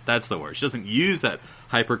use it. That's the word. She doesn't use that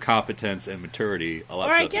hyper competence and maturity a lot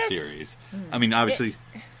throughout the series. I mean, obviously,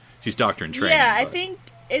 she's doctor in training. Yeah, I think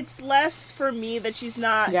it's less for me that she's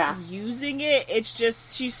not using it. It's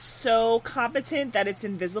just she's so competent that it's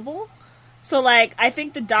invisible. So, like, I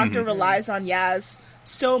think the doctor relies on Yaz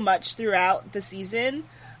so much throughout the season.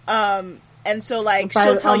 And so, like,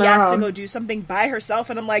 she'll tell Yaz to go do something by herself,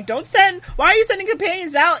 and I'm like, why are you sending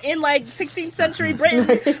companions out in, like, 16th century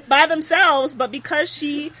Britain by themselves? But because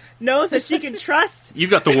she knows that she can trust... You've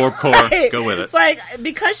got the warp core, go with it. It's like,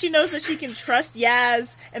 because she knows that she can trust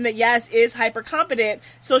Yaz, and that Yaz is hyper-competent,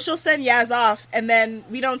 so she'll send Yaz off, and then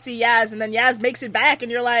we don't see Yaz, and then Yaz makes it back,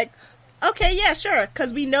 and you're like... Okay, yeah, sure,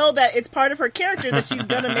 because we know that it's part of her character that she's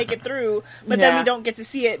going to make it through, but then we don't get to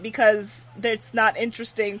see it because it's not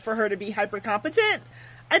interesting for her to be hyper-competent,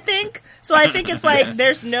 I think. So I think it's like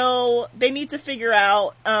they need to figure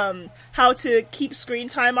out how to keep screen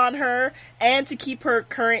time on her and to keep her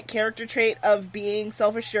current character trait of being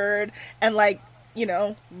self-assured and, like,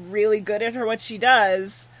 really good at what she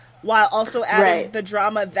does, while also adding the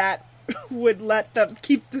drama that would let them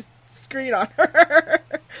keep the screen on her.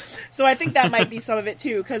 So I think that might be some of it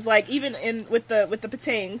too, because like even with the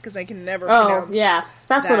Patang, because I can never pronounce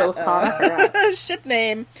that's what it was called. Ship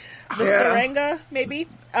name, the Serenga maybe.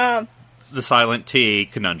 The silent T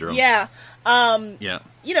conundrum. Yeah.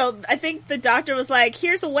 I think the doctor was like,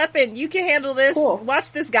 "Here's a weapon. You can handle this. Cool.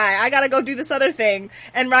 Watch this guy. I gotta go do this other thing."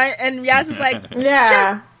 And Yaz is like,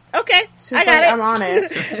 "Sure. Okay, she's I got it. I'm on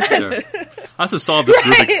it." Sure. I also solve this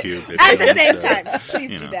Rubik's Cube. At the same time.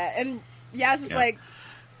 Please do that. And Yaz is like,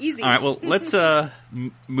 easy. All right, well, let's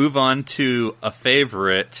move on to a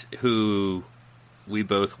favorite who we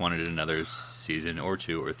both wanted another season or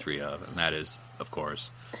 2 or 3 of, and that is, of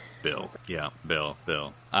course, Bill. Yeah, Bill.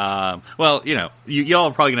 Well, y'all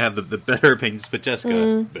are probably going to have the better opinions, but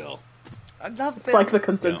Jessica, Bill. I love Bill. It's like the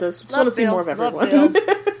consensus. Just want to see more of everyone.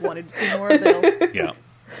 Wanted to see more of Bill.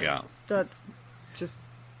 Yeah. That's just...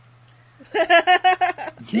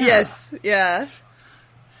 Yes, yeah.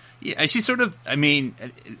 Yeah, she's sort of, I mean,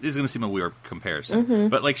 this is going to seem a weird comparison,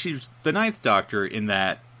 but like she's the Ninth Doctor in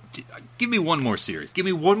that, give me one more series. Give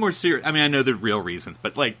me one more series. I mean, I know the real reasons,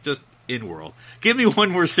 but like just in world. Give me one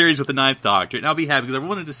more series with the Ninth Doctor, and I'll be happy because I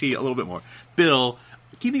wanted to see a little bit more. Bill,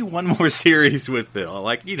 give me one more series with Bill.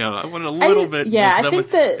 Like, I wanted a little bit. Yeah, I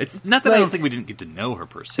think that... It's not that I don't think we didn't get to know her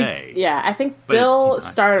per se. Yeah, I think Bill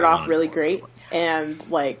started off really great, and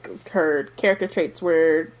like her character traits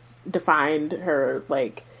were defined. Her,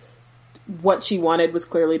 like, what she wanted was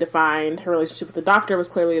clearly defined. Her relationship with the Doctor was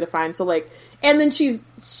clearly defined. So, like, and then she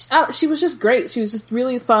was just great. She was just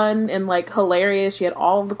really fun and, like, hilarious. She had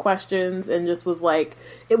all of the questions and just was, like,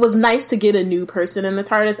 it was nice to get a new person in the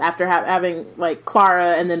TARDIS after having, like,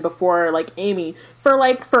 Clara and then before, like, Amy for,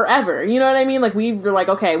 like, forever. You know what I mean? Like, we were like,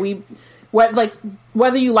 okay,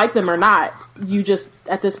 whether you like them or not, you just,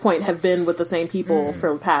 at this point, have been with the same people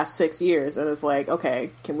for the past 6 years. And it's like,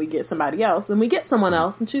 okay, can we get somebody else? And we get someone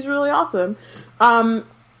else, and she's really awesome.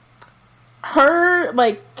 Her,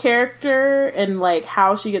 like, character and, like,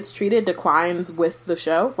 how she gets treated declines with the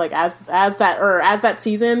show. Like, as that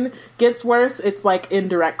season gets worse, it's, like, in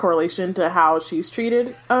direct correlation to how she's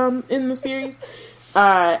treated in the series.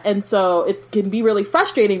 And so it can be really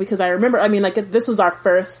frustrating because I remember, I mean, like, this was our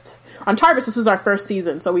first... On TARBIS, this was our first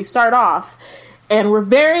season, so we start off, and we're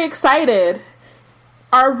very excited.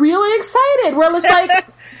 Are really excited. We're just like...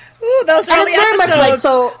 Ooh, those and early it's very episodes, much like,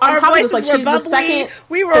 so on our top of this, voices like, were she's bubbly, the second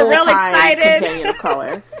we were real excited. companion of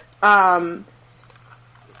color.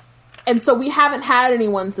 And so we haven't had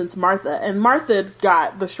anyone since Martha, and Martha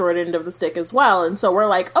got the short end of the stick as well, and so we're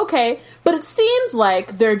like, okay, but it seems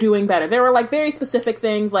like they're doing better. There were, like, very specific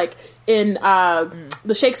things, like, in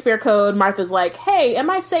the Shakespeare Code, Martha's like, hey, am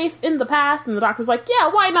I safe in the past? And the Doctor's like,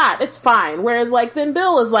 yeah, why not? It's fine. Whereas, like, then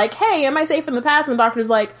Bill is like, hey, am I safe in the past? And the Doctor's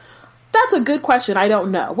like, that's a good question, I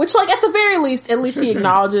don't know. Which, like, at the very least, at least he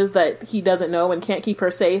acknowledges that he doesn't know and can't keep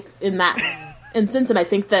her safe in that instance, and I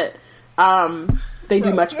think that they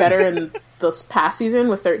do much better in this past season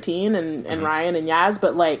with 13 and Ryan and Yaz,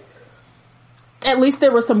 but, like, at least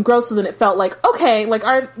there was some growth, so then it felt like, okay,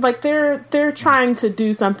 like, they're trying to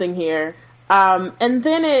do something here, and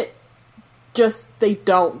then it just, they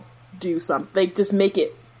don't do something, they just make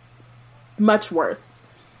it much worse.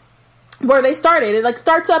 Where they started, it, like,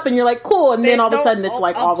 starts up and you're like, cool, and then all of a sudden it's,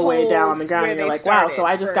 like, all the way down on the ground and you're like, wow, so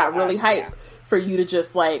I just got really hyped for you to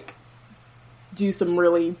just, like, do some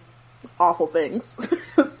really awful things.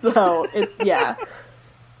 So, yeah.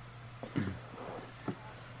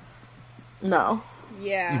 No.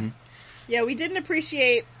 Yeah. Mm-hmm. Yeah, we didn't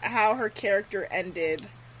appreciate how her character ended.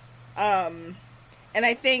 And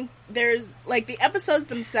I think there's, like, the episodes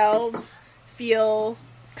themselves feel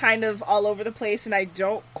kind of all over the place, and I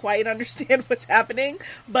don't quite understand what's happening.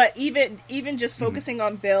 But even just focusing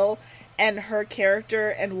on Bill and her character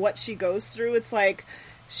and what she goes through, it's like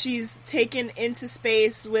she's taken into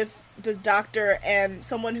space with the Doctor and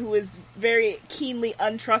someone who is very keenly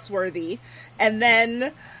untrustworthy, and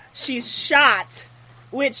then she's shot,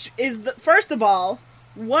 which is, first of all,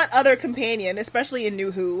 what other companion, especially in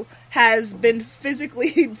nuWho, has been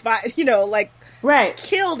physically, right,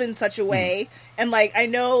 killed in such a way? And, like, I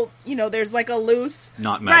know, there's, like, a loose...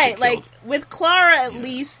 Not magic right, killed. like, with Clara, at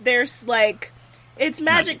least, there's, like... It's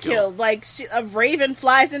magic killed. Like, a raven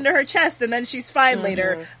flies into her chest, and then she's fine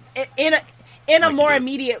later. In a more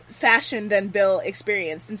immediate fashion than Bill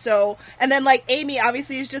experienced. And then, like, Amy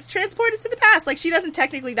obviously is just transported to the past. Like, she doesn't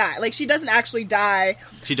technically die. Like, she doesn't actually die.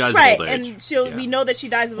 She dies right, of old age. And we know that she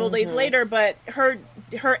dies of old age later, but her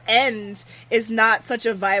end is not such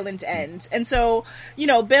a violent end. And so,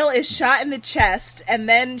 Bill is shot in the chest, and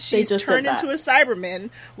then she's turned into a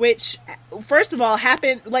Cyberman, which, first of all,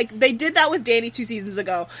 happened, like, they did that with Danny 2 seasons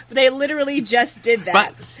ago. They literally just did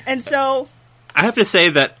that. But and so... I have to say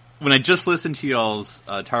that when I just listened to y'all's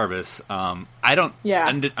TARBIS, I don't... Yeah.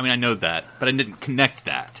 I know that, but I didn't connect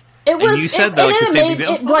that. It was... And you said that, like, the same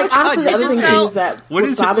thing. Honestly, the other thing, too, is that what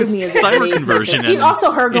bothered me is that cyber conversion.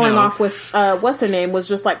 Also, her going off with, what's her name, was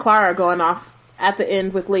just like Clara going off at the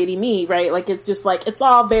end with Lady Me, right? Like, it's just, like, it's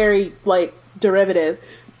all very, like, derivative.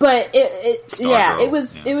 But it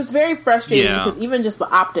was very frustrating because even just the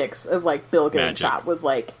optics of, like, Bill getting shot was,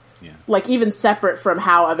 like... Yeah. Like, even separate from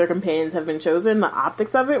how other companions have been chosen, the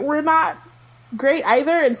optics of it were not great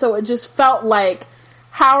either, and so it just felt like,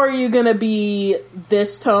 how are you gonna be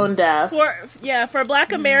this tone deaf? For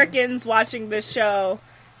Black Americans watching this show,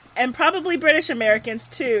 and probably British Americans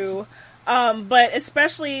too, but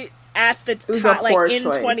especially at the time, like, in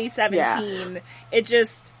 2017, it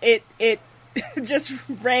just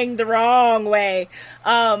rang the wrong way.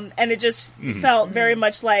 And it just felt very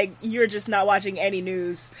much like you're just not watching any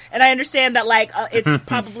news. And I understand that, like, it's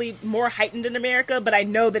probably more heightened in America, but I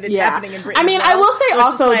know that it's happening in Britain. I mean, as well. I will say so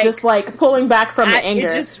also just like pulling back from the anger.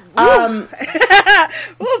 Oh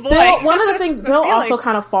boy. Bill, one of the things, Bill also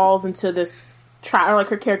kind of falls into this trap, or like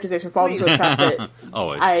her characterization falls into a trap that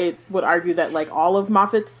I would argue that, like, all of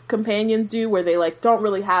Moffat's companions do, where they, like, don't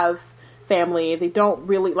really have family. They don't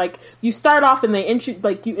really, like, you start off and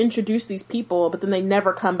you introduce these people, but then they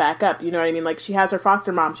never come back up. You know what I mean? Like, she has her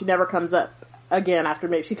foster mom. She never comes up again after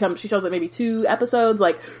maybe she shows up maybe 2 episodes.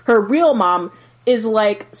 Like her real mom is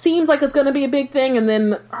like seems like it's going to be a big thing, and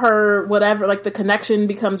then her whatever like the connection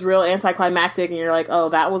becomes real anticlimactic, and you're like, oh,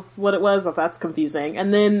 that was what it was. That's confusing.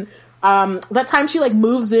 And then that time she like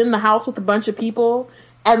moves in the house with a bunch of people,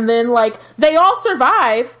 and then like they all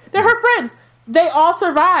survive. They're her friends. They all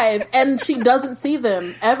survive, and she doesn't see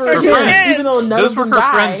them ever again, even though none Those of were them her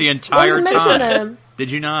die. friends the entire time. Them.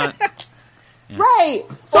 Did you not? Yeah. Right.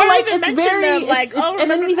 So or like even it's very them, like, it's, and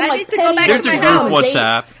then even I like need to go Penny back There's to a my group house.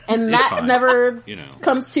 WhatsApp, and it's that fine. never You know.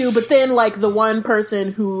 comes to. But then like the one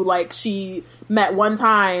person who like she met one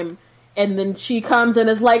time, and then she comes and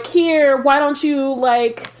is like, here, why don't you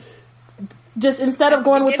like just instead of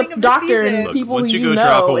going with the doctor and Look, people who once you you go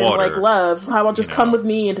drop know a and water, like love, how about just come with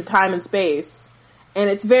me into time and space? And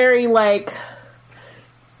it's very like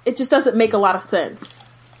it just doesn't make a lot of sense,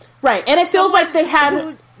 right? And it feels like they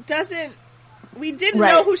had we didn't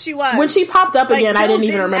know who she was when she popped up like, again. Bill I didn't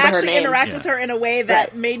even remember her name. Interact with her in a way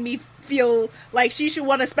that made me feel like she should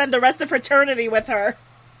want to spend the rest of eternity with her.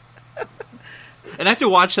 And I have to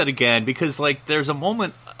watch that again because, like, there's a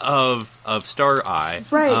moment of Star Eye,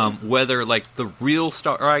 right? Whether like the real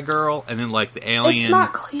Star Eye girl and then like the alien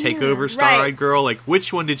takeover Star Eye girl, like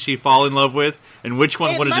which one did she fall in love with, and which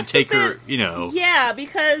one wanted to take her? You know, yeah,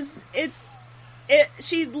 because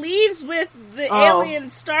she leaves with the alien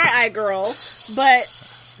Star Eye girl,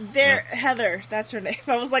 but. Heather, that's her name.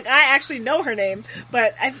 I was like, I actually know her name,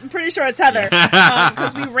 but I'm pretty sure it's Heather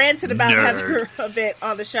because we ranted about Heather a bit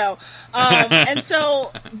on the show. And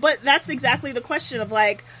so, but that's exactly the question of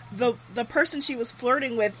like the person she was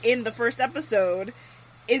flirting with in the first episode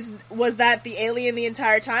was that the alien the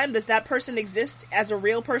entire time? Does that person exist as a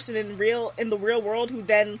real person in the real world who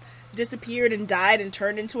then disappeared and died and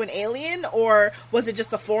turned into an alien, or was it just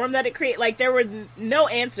the form that it created? Like there were no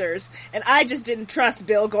answers, and I just didn't trust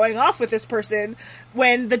Bill going off with this person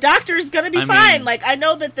when the doctor's gonna be fine. Like I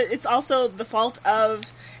know that it's also the fault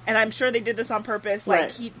of, and I'm sure they did this on purpose.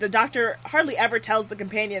 Like the doctor hardly ever tells the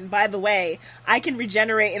companion, by the way, I can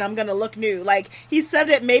regenerate and I'm gonna look new. Like he said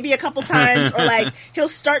it maybe a couple times, or like he'll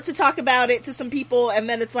start to talk about it to some people, and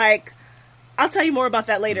then it's like, I'll tell you more about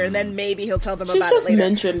that later, and then maybe he'll tell them about it later. She's just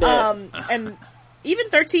mentioned it. And even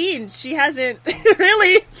 13, she hasn't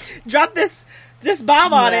really dropped this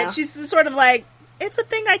bomb on it. She's sort of like, it's a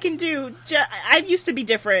thing I can do. I used to be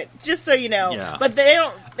different, just so you know. Yeah. But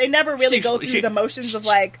they never really go through the motions of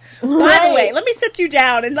like, by the way, let me sit you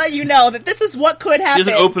down and let you know that this is what could happen.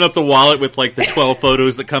 She doesn't open up the wallet with like the 12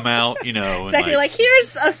 photos that come out, you know. Exactly, like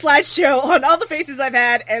here's a slideshow on all the faces I've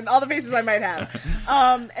had and all the faces I might have.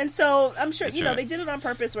 And so I'm sure, they did it on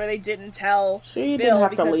purpose where they didn't tell Bill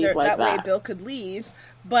because that way Bill could leave.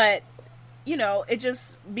 But, it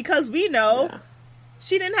just, because we know... Yeah.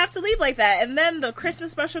 She didn't have to leave like that. And then the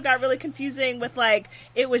Christmas special got really confusing with, like,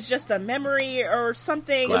 it was just a memory or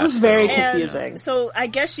something. It was very confusing. So I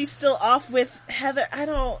guess she's still off with Heather.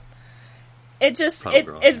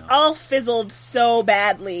 It all fizzled so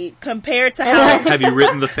badly compared to how... Have you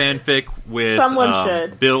written the fanfic with someone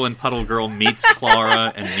should. Bill and Puddle Girl meets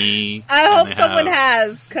Clara and me? I hope someone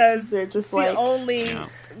has, because they're just the only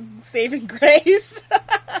saving grace.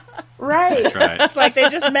 Right. That's right. It's like they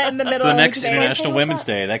just met in the middle. So the next International Women's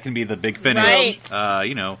Day, that can be the big finish.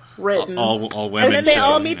 Right. Written. All women. And then they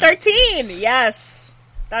all meet 13. Yes.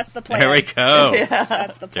 That's the plan. There we go.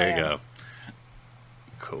 That's the plan. There you go.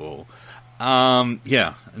 Cool.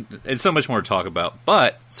 Yeah. And so much more to talk about.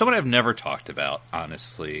 But someone I've never talked about,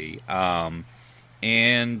 honestly. And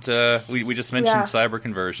we just mentioned cyber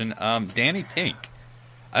conversion. Danny Pink.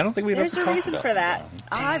 I don't think we've ever talked about There's a reason for that.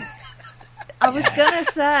 I was gonna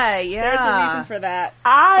say, There's a reason for that.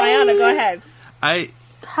 Bayana, go ahead. I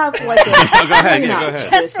have like a... go ahead. Go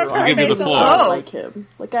ahead. I'll give you the floor. I don't like him.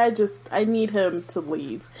 Like, I need him to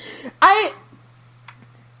leave.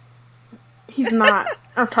 He's not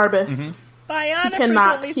our TARBIS. Mm-hmm. Bayana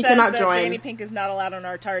frequently says that Danny Pink is not allowed on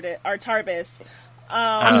our TARBIS.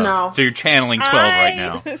 No. So you're channeling 12 right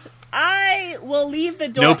now. I will leave the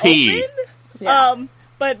door open. Yeah.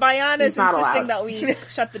 But Bayana is insisting that we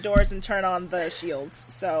shut the doors and turn on the shields.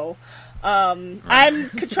 So I'm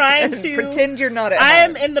trying to pretend you're not at home. I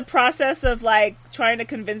am in the process of like trying to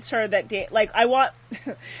convince her that I want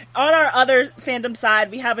on our other fandom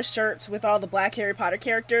side we have a shirt with all the black Harry Potter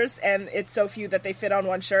characters, and it's so few that they fit on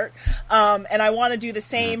one shirt. And I want to do the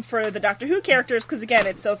same for the Doctor Who characters because again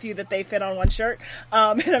it's so few that they fit on one shirt.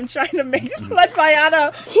 And I'm trying to let Bayana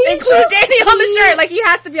include Danny on the shirt. Like he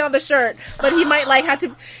has to be on the shirt, but he might like have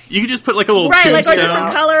to. You can just put like a little like a tombstone.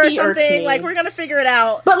 different color or something. Like we're gonna figure it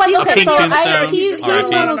out. But like he's one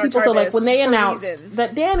of those people. So like when they announced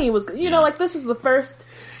that Danny was, like this is the first.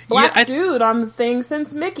 black dude on the thing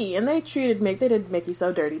since Mickey, and they did Mickey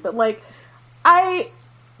so dirty. But I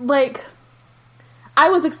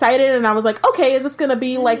was excited, and I was like, okay, is this gonna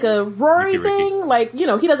be like a Rory thing? Like, he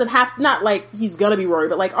doesn't have, not like he's gonna be Rory,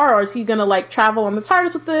 but like, or is he gonna like travel on the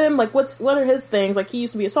TARDIS with them? Like, what are his things? Like, he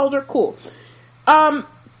used to be a soldier. Cool.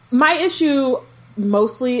 My issue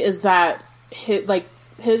mostly is that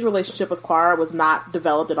his relationship with Clara was not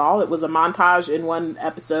developed at all. It was a montage in one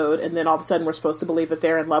episode, and then all of a sudden we're supposed to believe that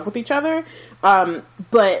they're in love with each other.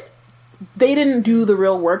 But they didn't do the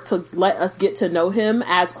real work to let us get to know him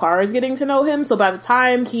as Clara's getting to know him. So by the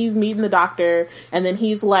time he's meeting the Doctor, and then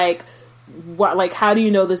he's like, "What? Like, how do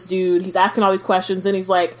you know this dude?" He's asking all these questions, and he's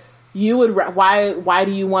like, why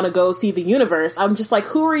do you want to go see the universe? I'm just like,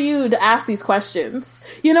 who are you to ask these questions?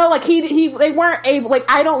 Like they weren't able, like,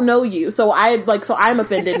 I don't know you. So I'm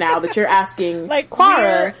offended now that you're asking like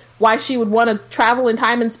Clara why she would want to travel in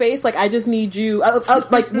time and space. Like, I just need you,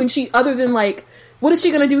 like, when she, other than like, what is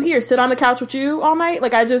she going to do here? Sit on the couch with you all night?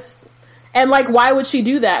 Like, and like, why would she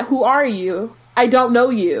do that? Who are you? I don't know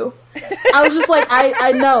you. I was just like,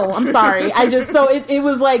 I know. I'm sorry. It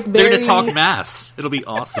was like very... They're going to talk maths. It'll be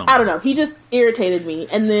awesome. I don't know. He just irritated me.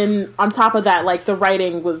 And then on top of that, like, the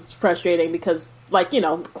writing was frustrating because, like,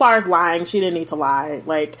 Clara's lying. She didn't need to lie.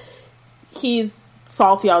 Like, he's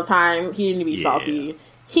salty all the time. He didn't need to be salty.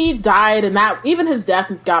 He died, and that, even his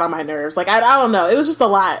death got on my nerves. Like, I don't know. It was just a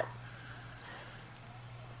lot.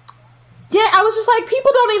 Yeah, I was just like,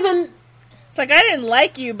 people don't even... It's like, I didn't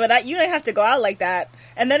like you, but you didn't have to go out like that.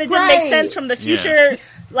 And then it didn't make sense from the future,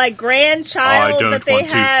 like, grandchild that they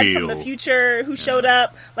had from the future who showed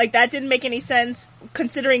up. Like, that didn't make any sense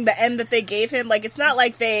considering the end that they gave him. Like, it's not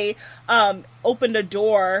like they opened a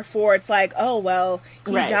door for, it's like, oh, well,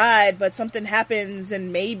 he died, but something happens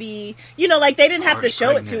and maybe, like, they didn't have to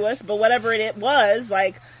show it to us, but whatever it was,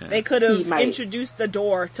 like, they could have introduced the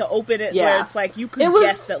door to open it where it's like, you could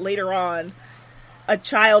guess that later on a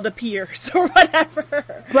child appears or whatever.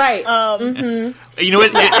 Right. You know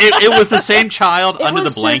what? It was the same child under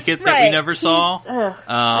the blanket that we never saw.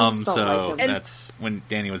 So that's when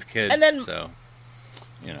Danny was a kid. And then, so,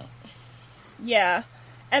 Yeah.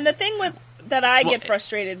 And the thing that I get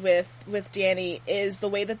frustrated with Danny is the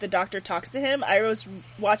way that the Doctor talks to him. I was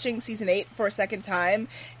watching season 8 for a second time,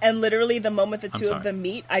 and literally the moment the two of them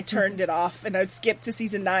meet, I turned it off and I skipped to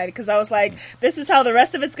season 9 because I was like, this is how the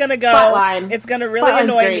rest of it's going to go. Flatline. It's going to really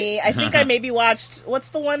annoy me. I think I maybe watched, what's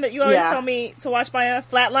the one that you always tell me to watch by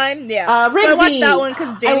Flatline? Yeah. Riggsy. So I watched that one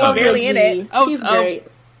because Danny's barely in it. He's great.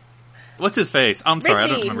 What's his face? I'm sorry, I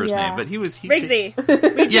don't remember his name, but he was... Riggsy.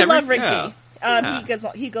 We do love Riggsy. Yeah.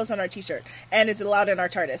 He goes on our t-shirt and is allowed in our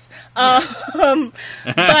TARDIS. And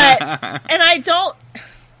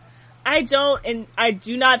I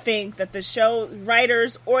do not think that the show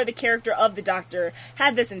writers or the character of the Doctor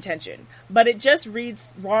had this intention, but it just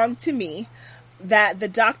reads wrong to me that the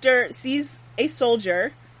Doctor sees a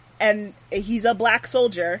soldier, and he's a black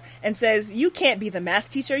soldier, and says, you can't be the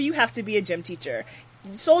math teacher, you have to be a gym teacher.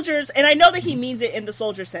 Soldiers, and I know that he means it in the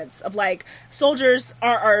soldier sense of like, soldiers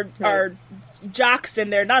are jocks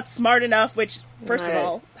and they're not smart enough, which, first of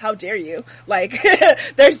all, how dare you? Like,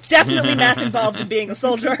 there's definitely math involved in being a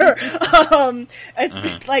soldier.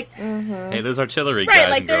 It's like... Hey, those artillery guys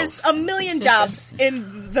like, and there's girls. a million jobs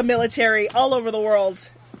in the military all over the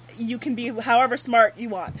world. You can be however smart you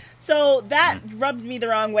want. So that rubbed me the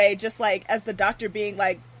wrong way, just like, as the Doctor being,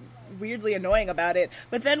 like, weirdly annoying about it.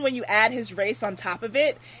 But then when you add his race on top of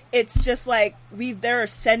it, it's just like, there are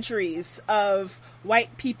centuries of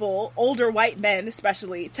white people, older white men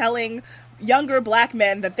especially, telling younger black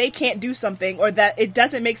men that they can't do something, or that it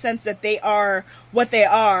doesn't make sense that they are what they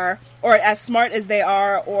are, or as smart as they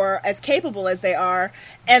are, or as capable as they are,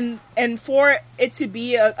 and for it to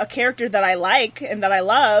be a character that I like and that I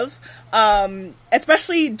love,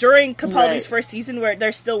 especially during Capaldi's first season where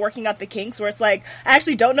they're still working out the kinks, where it's like, I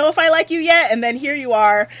actually don't know if I like you yet, and then here you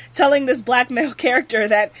are telling this black male character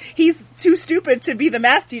that he's too stupid to be the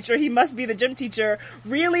math teacher, he must be the gym teacher,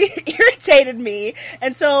 really irritated me.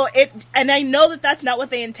 And so and I know that that's not what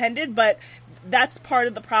they intended, but that's part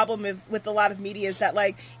of the problem with a lot of media, is that,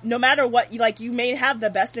 like, no matter what, you may have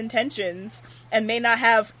the best intentions and may not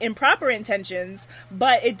have improper intentions,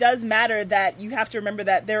 but it does matter that you have to remember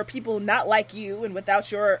that there are people not like you and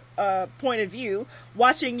without your point of view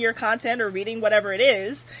watching your content or reading whatever it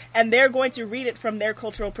is, and they're going to read it from their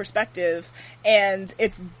cultural perspective, and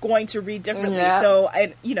it's going to read differently. So,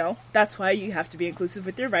 that's why you have to be inclusive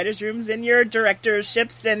with your writers' rooms and your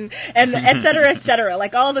directorships and et cetera,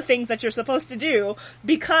 like all the things that you're supposed to do,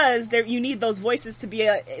 because you need those voices to be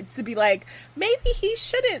like, maybe he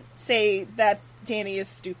shouldn't say that Danny is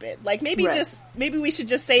stupid. Like, maybe we should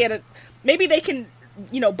just say it. Maybe they can,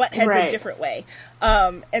 butt heads a different way.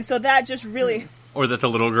 And so that just really... Or that the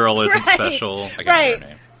little girl isn't special. I can't remember her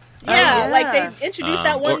name. Yeah, like they introduced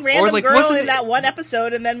that one random girl in that one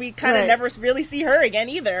episode, and then we kind of never really see her again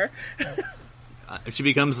either. She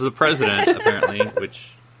becomes the president, apparently,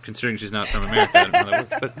 which, considering she's not from America, I don't know how that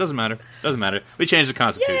works, but it doesn't matter. Doesn't matter. We changed the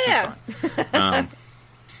Constitution. Yeah. It's fine.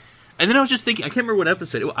 And then I was just thinking, I can't remember what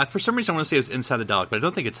episode. For some reason, I want to say it was Inside the Dalek, but I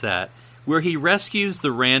don't think it's that. Where he rescues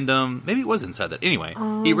the random... Maybe it was Inside that. Anyway,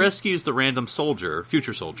 he rescues the random soldier,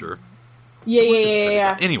 future soldier.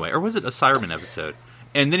 Yeah. Anyway, or was it a Cyberman episode?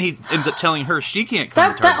 And then he ends up telling her she can't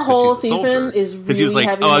come to TARDIS that whole because she's a season is really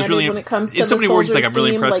heavy-handed when it comes to the soldier words, like, I'm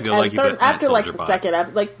really theme. impressed with you, After the second,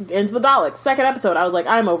 Into the Daleks, second episode, I was like,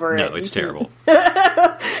 I'm over it. No, it's terrible.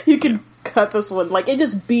 You can cut this one. Like, it's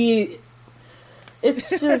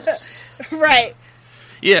just... Right.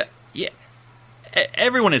 Yeah.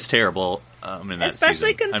 Everyone is terrible in that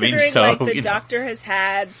especially season. Considering the Doctor has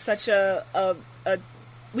had such a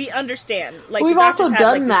we understand. Like, we've the also Doctor's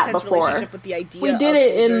done had, that this before. Relationship with the idea we did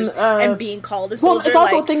it in and being called a soldier. Well,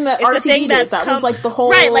 it's also a thing that RTD did. That was like the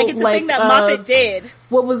whole it's a thing that Moffat did.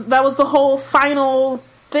 That was the whole final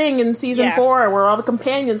thing in season 4 where all the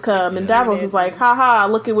companions come and Davros is like, haha,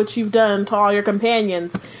 look at what you've done to all your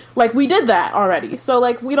companions. Like, we did that already, so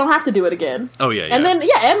like we don't have to do it again. Oh yeah. And then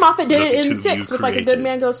and Moffat did it in 6 with like A Good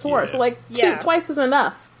Man Goes to War. So like twice is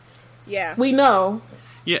enough. Yeah, we know.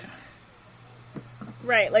 Yeah.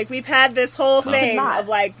 Right, like we've had this whole thing of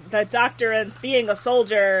like the Doctor and being a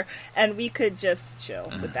soldier, and we could just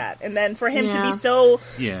chill with that. And then for him to be so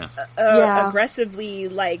aggressively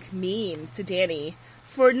like mean to Danny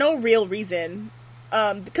for no real reason,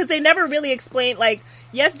 because they never really explain. Like,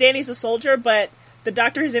 yes, Danny's a soldier, but the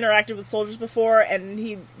Doctor has interacted with soldiers before, and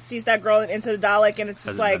he sees that girl into the Dalek, and it's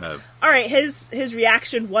just like, all right, his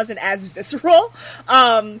reaction wasn't as visceral,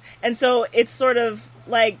 and so it's sort of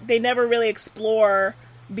like they never really explore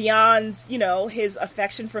beyond, his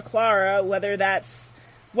affection for Clara, whether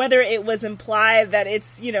it was implied that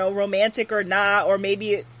it's, romantic or not, or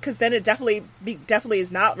maybe because then it definitely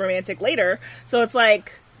is not romantic later. So it's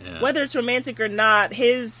like whether it's romantic or not,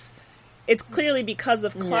 it's clearly because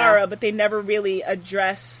of Clara, but they never really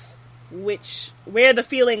address where the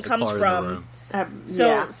feeling comes from.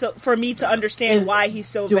 So for me to understand why he's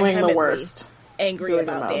so doing vehemently the worst. Angry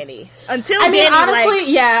about Danny. Until Danny,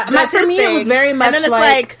 honestly, for me it was very much and then it's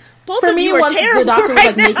like both for of me, you are once terrible the Doctor right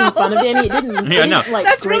was making fun of Danny, it didn't like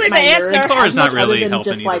that's really the answer. Clara's not really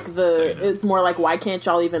helping just like it's more like, why can't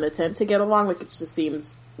y'all even attempt to get along? Like, it just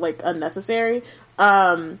seems like unnecessary.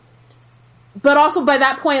 But also by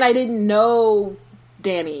that point, I didn't know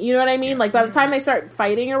Danny. You know what I mean? Like, by the time they start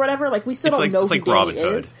fighting or whatever, like, we still don't know who Danny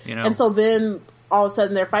is. And so then all of a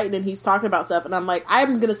sudden they're fighting and he's talking about stuff, and I'm like,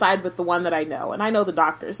 I'm gonna side with the one that I know, and I know the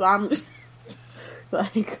Doctor, so I'm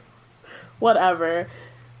like, whatever.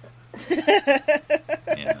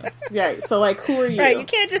 Right, so like, who are you? Right, you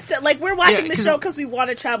can't just like, we're watching the show because we want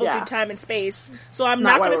to travel through time and space, so I'm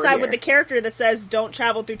not going to side with the character that says don't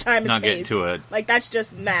travel through time and space. Not get into like, that's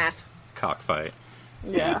just math. Cockfight.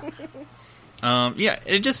 Yeah.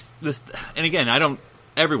 It just and again,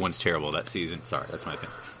 everyone's terrible that season. Sorry, that's my thing.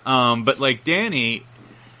 But like Danny,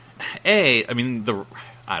 I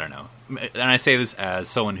don't know, and I say this as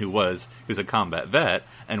someone who's a combat vet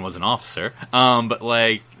and was an officer. But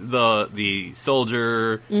like the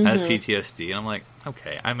soldier has PTSD, and I'm like,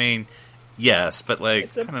 okay, I mean, yes, but like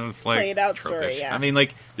it's a kind of like played out tropish. story. Yeah.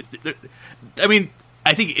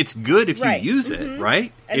 I think it's good if you use it,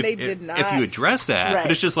 right? And they did not. If you address that, but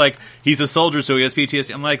it's just like, he's a soldier, so he has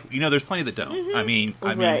PTSD. I'm like, there's plenty that don't. I mean,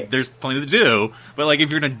 there's plenty that do. But like, if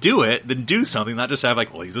you're going to do it, then do something, not just have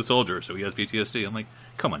like, well, he's a soldier, so he has PTSD. I'm like,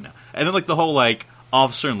 come on now. And then like the whole like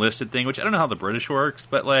officer enlisted thing, which I don't know how the British works,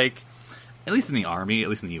 but like, at least in the Army, at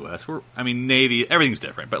least in the U.S., Navy, everything's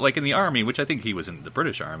different. But like in the Army, which I think he was in the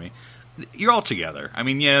British Army, you're all together. I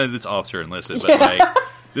mean, it's officer enlisted, but like,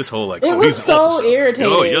 this whole like, it was so irritating.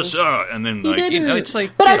 Oh yes, sir. And then like, it's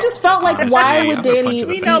like, but I just felt like, why would Danny?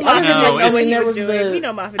 We know Moffat we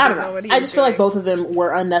know Moffat didn't know what he was doing. I just feel like both of them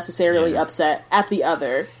were unnecessarily upset at the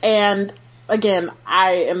other. And again,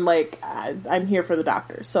 I am like, I'm here for the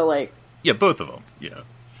Doctor. So like, both of them. Yeah,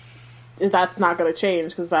 that's not going to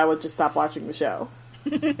change because I would just stop watching the show.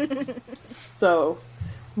 So,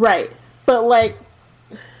 right, but like,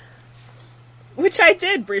 which I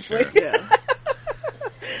did briefly. Sure. Yeah.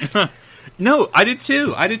 No, I did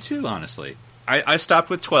too, honestly. I stopped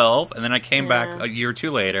with 12, and then I came back a year or two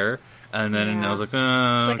later, and then I was like,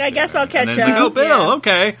 I guess I'll catch up. Bill,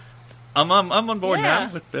 okay. I'm on board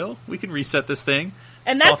now with Bill. We can reset this thing.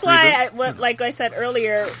 And that's Soft why, reboot. like I said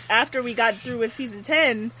earlier, after we got through with season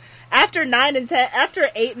 10, after 9 and 10, after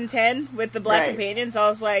 8 and 10 with the Black Companions, I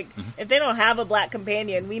was like, if they don't have a Black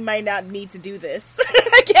Companion, we might not need to do this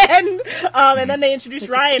again. And then they introduced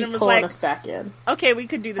Ryan and was like, us back in. okay, we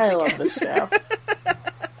could do this I again. love this show.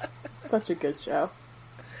 Such a good show.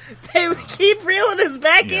 They would keep reeling us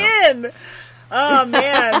back in. Oh,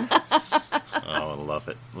 man. Oh, love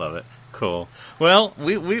it. Love it. Cool. Well,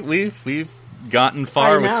 we've gotten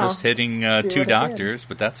far with just hitting two doctors,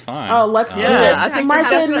 but that's fine. Oh, let's do it. I think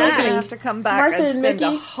Martha and definitely Mickey. have to come back Martha and and spend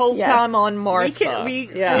Mickey? a whole Yes. time on Martha.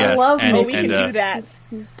 Yes, love and- Mickey. We can do that.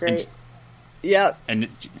 He's great. Yep. And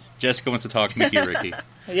Jessica wants to talk Mickey Ricky.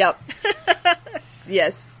 Yep.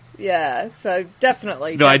 Yes. Yeah. So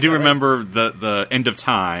definitely. No, I do remember the end of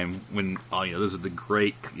time when those are the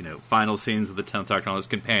great final scenes of the 10th Doctor and all his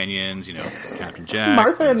companions. Captain Jack,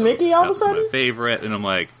 Martha and Mickey all of a that's my sudden? favorite, and I'm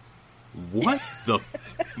like, what the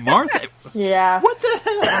Martha? Yeah. What the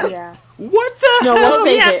hell? Yeah. What the No, hell? we'll We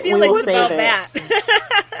save have it. We will feelings save about it.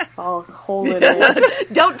 that. I'll hold it in.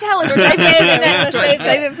 Don't tell us. Save it for the next one.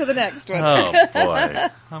 Save it for the next one. Oh boy,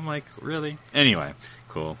 I'm like, really? Anyway,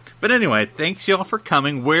 cool. But anyway, thanks y'all for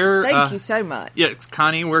coming. Thank you so much. Yeah,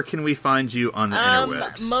 Connie, where can we find you on the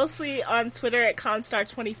interwebs? Mostly on Twitter at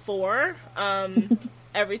Constar24.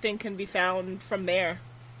 Everything can be found from there.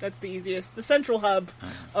 That's the easiest, the central hub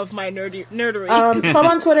of my nerdery. So I'm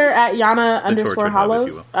on Twitter at Yana tortured hub,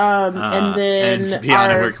 if _Hollows. you And then and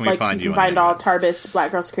Bayana, where can we find you you can on find all the TARBIS Black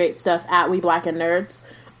Girls Create stuff at We Black and Nerds,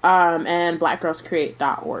 and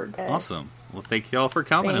blackgirlscreate.org. Awesome. Well, thank you all for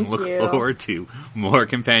coming, and Thank look you. forward to more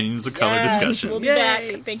Companions of Color discussion. We'll be Yay.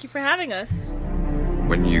 back. Thank you for having us.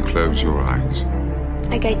 When you close your eyes,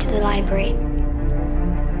 I go to the library.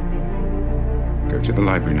 go to the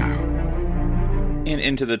library now. And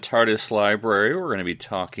into the TARDIS library, we're going to be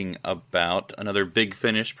talking about another Big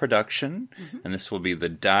Finish production, and this will be The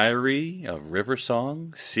Diary of River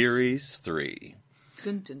Song, Series 3.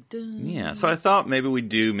 Dun, dun, dun. Yeah, so I thought maybe we'd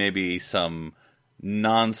do some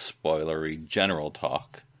non-spoilery general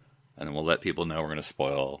talk, and then we'll let people know we're going to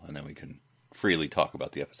spoil, and then we can freely talk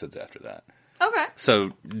about the episodes after that. Okay.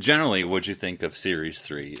 So, generally, what'd you think of Series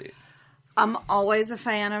 3? I'm always a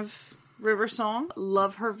fan of River Song.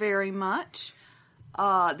 Love her very much.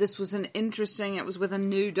 This was it was with a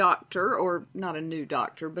new doctor, or not a new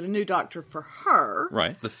doctor, but a new doctor for her.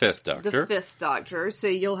 Right, the Fifth Doctor. The Fifth Doctor. So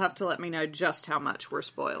you'll have to let me know just how much we're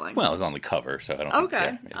spoiling. Well, it's on the cover, so I don't think...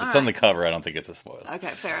 Okay, If all it's on the right. cover, I don't think it's a spoiler.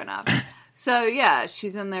 Okay, fair enough. So yeah,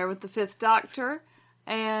 she's in there with the Fifth Doctor,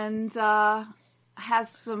 and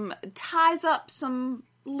ties up some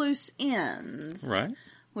loose ends. Right.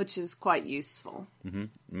 Which is quite useful.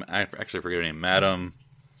 I actually forget her name. Madam...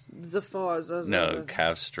 No,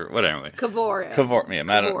 Castro... Whatever. Cavorio.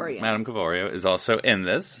 Madam Cavorio. Madam Cavorio is also in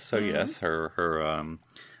this. So yes, her I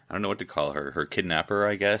don't know what to call her. Her kidnapper,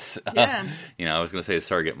 I guess. Yeah. I was going to say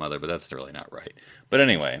surrogate mother, but that's really not right. But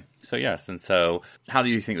anyway, so yes, and so how do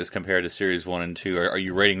you think this compared to Series 1 and 2? Are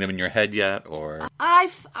you rating them in your head yet, or?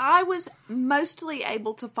 I was mostly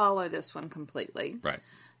able to follow this one completely. Right.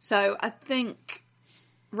 So I think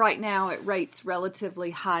right now it rates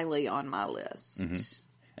relatively highly on my list.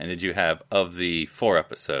 And did you have, of the 4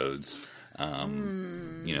 episodes,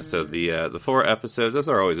 so the 4 episodes, as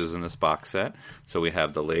there always is in this box set. So we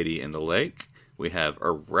have The Lady in the Lake, we have A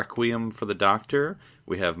Requiem for the Doctor,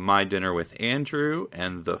 we have My Dinner with Andrew,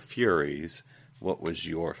 and The Furies. What was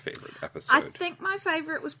your favorite episode? I think my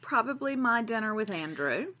favorite was probably My Dinner with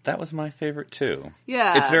Andrew. That was my favorite, too.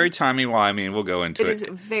 Yeah. It's very timey-wimey, we'll go into it. It is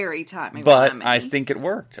very timey-wimey. But I think it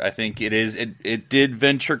worked. I think it is. It did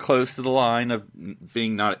venture close to the line of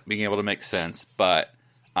not being able to make sense, but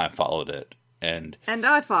I followed it. And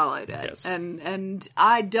I followed it. Yes. And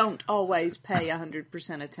I don't always pay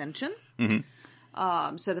 100% attention.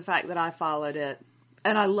 So the fact that I followed it,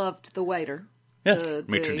 and I loved the waiter. Yeah,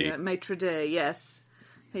 Maitre d'. Maitre d', yes.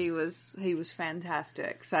 He was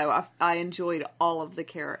fantastic. So I enjoyed all of the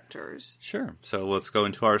characters. Sure. So let's go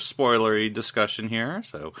into our spoilery discussion here.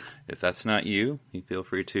 So if that's not you feel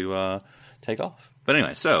free to take off. But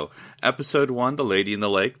anyway, so Episode 1, The Lady in the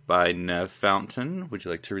Lake by Nev Fountain. Would you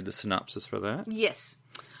like to read the synopsis for that? Yes.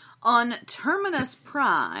 On Terminus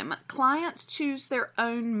Prime, clients choose their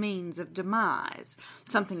own means of demise.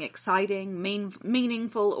 Something exciting,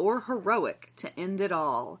 meaningful, or heroic to end it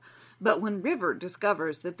all. But when River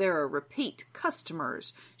discovers that there are repeat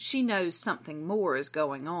customers, she knows something more is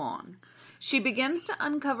going on. She begins to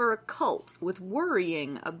uncover a cult with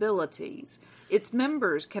worrying abilities. Its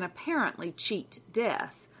members can apparently cheat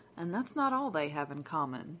death, and that's not all they have in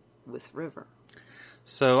common with River.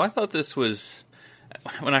 So I thought this was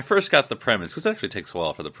when I first got the premise, because it actually takes a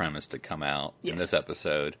while for the premise to come out in this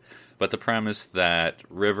episode, but the premise that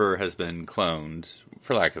River has been cloned,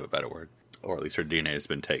 for lack of a better word, or at least her DNA has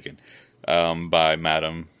been taken, by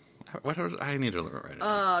Madam... I need to write it.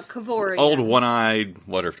 Kavorian. Old one-eyed,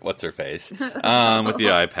 what's her face, with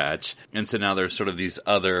the eye patch. And so now there's sort of these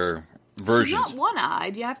other versions. She's not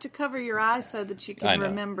one-eyed. You have to cover your eyes so that you can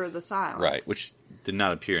remember the silence. Right, which did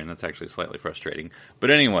not appear, and that's actually slightly frustrating.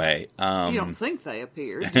 But anyway... you don't think they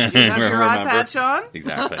appeared. Did you have your eye patch on?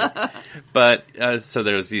 Exactly. But, so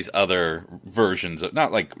there's these other versions of...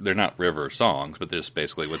 Not like... They're not River songs, but they're just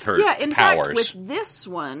basically with her powers. Yeah, in fact, with this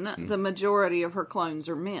one, the majority of her clones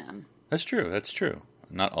are men. That's true.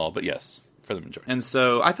 Not all, but yes, for the majority. And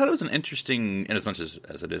so I thought it was an interesting, in as much as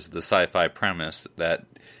it is the sci-fi premise, that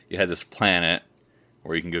you had this planet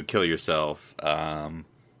where you can go kill yourself, and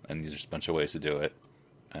there's just a bunch of ways to do it.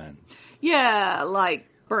 And yeah, like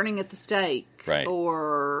burning at the stake, right,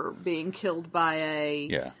 or being killed by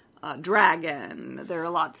a dragon. There are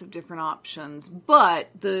lots of different options, but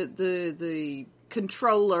the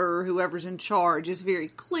controller, whoever's in charge, is very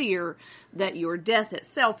clear that your death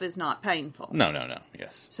itself is not painful. No.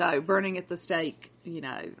 Yes. So burning at the stake,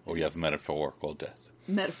 or you have metaphorical death.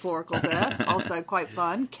 Metaphorical death, also quite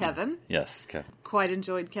fun. Kevin. Yes, Kevin. Quite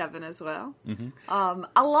enjoyed Kevin as well. Mm-hmm.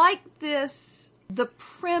 I like the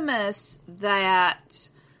premise that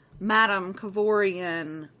Madame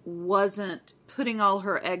Kavorian wasn't putting all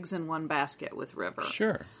her eggs in one basket with River.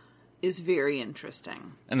 Sure. Is very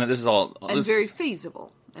interesting. And this is all... And very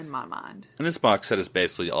feasible, in my mind. And this box set is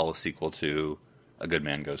basically all a sequel to A Good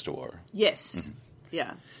Man Goes to War. Yes. Mm-hmm.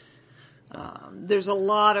 Yeah. There's a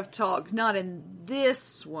lot of talk, not in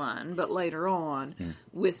this one, but later on,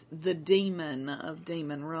 with the demon of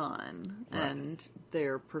Demon Run, and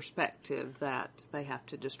their perspective that they have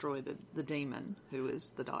to destroy the demon, who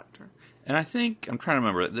is the Doctor. And I think, I'm trying to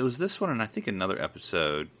remember, there was this one, and I think another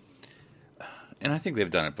episode, and I think they've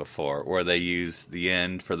done it before, where they use the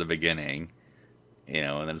end for the beginning,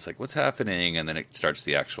 and then it's like, what's happening? And then it starts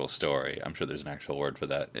the actual story. I'm sure there's an actual word for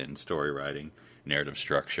that in story writing, narrative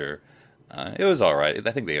structure. It was all right.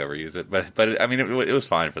 I think they overuse it, but I mean, it was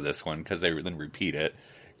fine for this one because they then repeat it,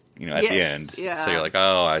 at the end. Yeah. So you're like,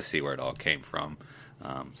 oh, I see where it all came from.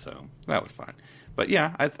 So that was fine. But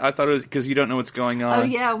yeah, I thought it was because you don't know what's going on. Oh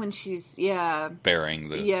yeah, when she's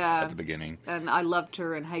bearing at the beginning, and I loved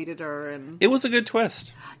her and hated her, and it was a good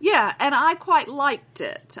twist. Yeah, and I quite liked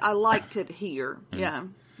it. I liked it here. Yeah,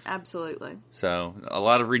 absolutely. So a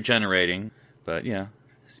lot of regenerating, but yeah,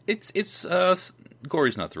 it's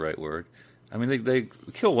gory's not the right word. I mean, they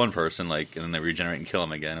kill one person, and then they regenerate and kill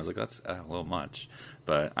him again. I was like, that's a little much.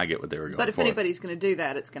 But I get what they were going for. But if anybody's going to do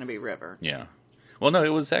that, it's going to be River. Yeah. Well, no,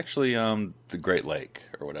 it was actually the Great Lake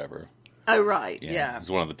or whatever. Oh, right, yeah. It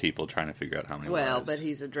was one of the people trying to figure out how many lives. But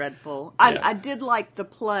he's a dreadful... I did like the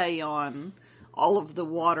play on all of the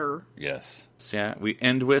water. Yes. So, yeah, we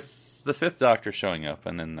end with the Fifth Doctor showing up,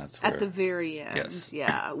 and then that's where... At the very end, yes.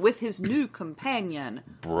 Yeah. With his new companion,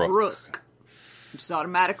 Brooke. Which is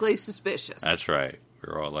automatically suspicious. That's right.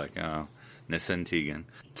 We were all like, oh, Nissan Tegan.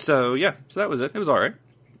 So, yeah. So that was it. It was all right.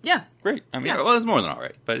 Yeah. Great. I mean, well, it was more than all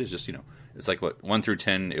right. But it's just, it's like, 1 through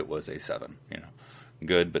 10, it was a 7.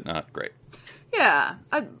 Good, but not great. Yeah.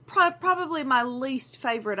 Probably my least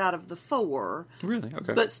favorite out of the 4. Really?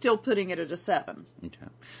 Okay. But still putting it at a 7.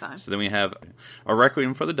 Okay. So then we have A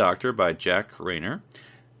Requiem for the Doctor by Jack Rayner.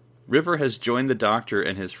 River has joined the Doctor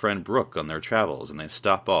and his friend Brooke on their travels, and they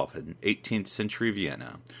stop off in 18th century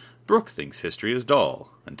Vienna. Brooke thinks history is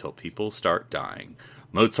dull, until people start dying.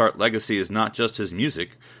 Mozart's legacy is not just his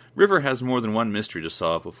music. River has more than one mystery to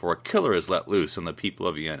solve before a killer is let loose on the people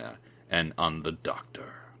of Vienna, and on the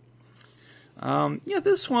Doctor.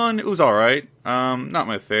 This one, it was alright. Not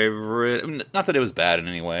my favorite. I mean, not that it was bad in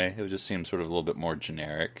any way. It just seemed sort of a little bit more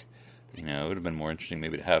generic. It would have been more interesting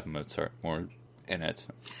maybe to have Mozart more in it.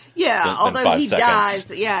 Yeah, although he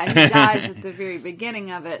dies. Yeah, he dies at the very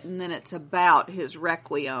beginning of it, and then it's about his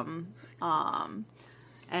requiem,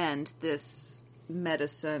 and this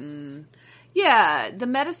medicine. Yeah, the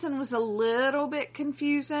medicine was a little bit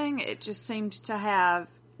confusing. It just seemed to have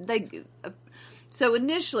so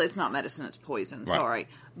initially it's not medicine; it's poison. Right. Sorry,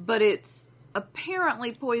 but it's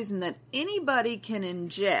apparently poison that anybody can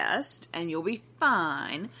ingest, and you'll be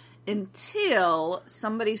fine. Until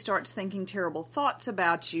somebody starts thinking terrible thoughts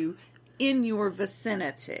about you in your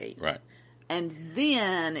vicinity. Right. And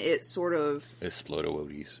then it sort of...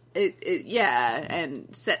 Explododies.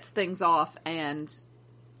 And sets things off, and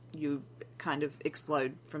you kind of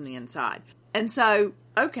explode from the inside. And so,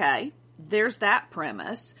 okay, there's that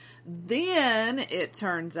premise. Then it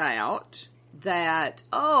turns out that,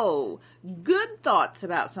 good thoughts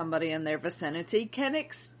about somebody in their vicinity can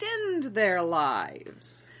extend their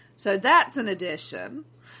lives. So that's an addition.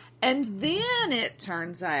 And then it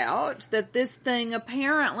turns out that this thing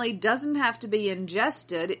apparently doesn't have to be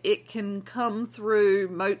ingested. It can come through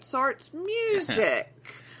Mozart's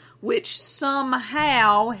music, which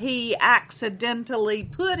somehow he accidentally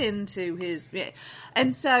put into his...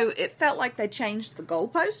 And so it felt like they changed the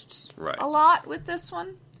goalposts a lot with this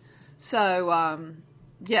one. So, and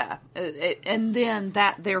then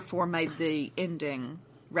that therefore made the ending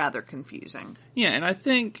rather confusing. Yeah, and I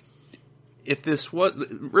think... if this was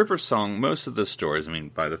River Song, most of the stories, I mean,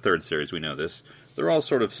 by the third series we know this, they're all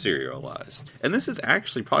sort of serialized. And this is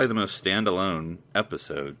actually probably the most standalone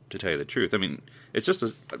episode, to tell you the truth. I mean, it's just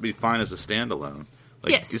it'd be fine as a standalone.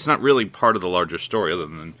 Like, yes. It's not really part of the larger story, other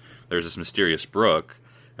than there's this mysterious Brooke,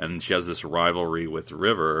 and she has this rivalry with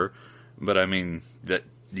River. But I mean, that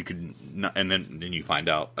you could, not, and then you find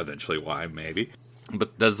out eventually why, maybe.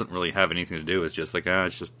 But doesn't really have anything to do with just like,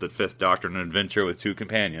 it's just the Fifth Doctor and an adventure with two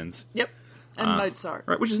companions. Yep. And Mozart.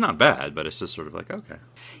 Right, which is not bad, but it's just sort of like, okay.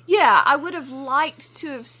 Yeah, I would have liked to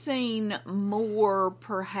have seen more,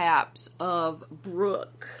 perhaps, of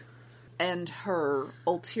Brooke and her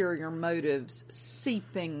ulterior motives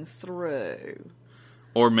seeping through.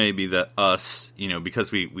 Or maybe that us,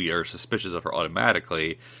 because we are suspicious of her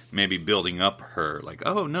automatically, maybe building up her, like,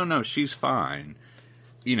 oh, no, she's fine.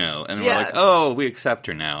 And then we're like, oh, we accept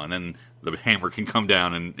her now. And then the hammer can come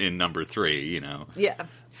down in number 3, Yeah.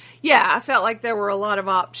 Yeah, I felt like there were a lot of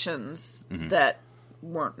options that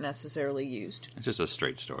weren't necessarily used. It's just a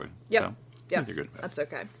straight story. Yep. So, yep. You're good about it. That's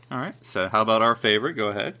okay. All right. So how about our favorite? Go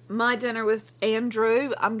ahead. My Dinner with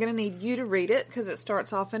Andrew. I'm going to need you to read it because it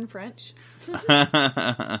starts off in French.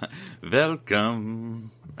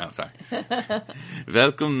 Welcome. Oh, sorry.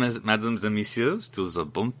 Welcome, mesdames and messieurs, to the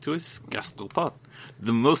Bumptwist Gastropod,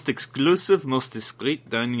 the most exclusive, most discreet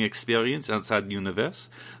dining experience outside the universe,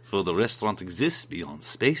 for the restaurant exists beyond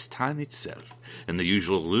space-time itself, and the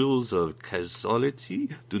usual rules of causality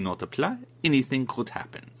do not apply. Anything could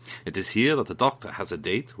happen. It is here that the Doctor has a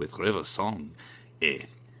date with River Song, et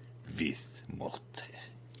with Morte.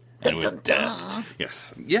 And with death.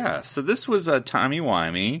 Yes. Yeah, so this was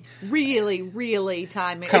timey-wimey. Really, really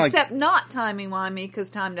timey. Except not timey-wimey,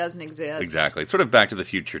 because time doesn't exist. Exactly. It's sort of Back to the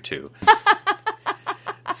Future, too.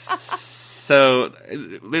 So,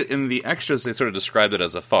 in the extras, they sort of described it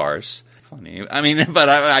as a farce. Funny. I mean, but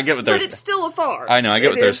I get what they're saying. But it's still a farce. I know, I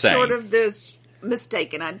get what they're saying. It's sort of this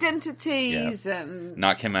mistaken identities and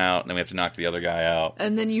knock him out, and then we have to knock the other guy out.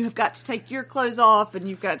 And then you have got to take your clothes off, and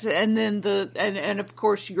you've got to, and then and of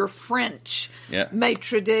course your French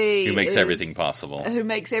maitre d' who makes everything possible. Who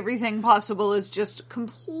makes everything possible is just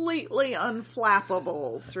completely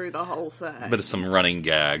unflappable through the whole thing. But it's some running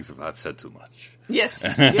gags if I've said too much.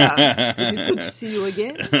 Yes, yeah. It is good to see you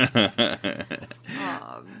again.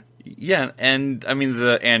 Yeah, and I mean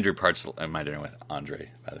the Andrew part's My Dinner with Andre,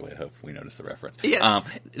 by the way. I hope we noticed the reference. Yes.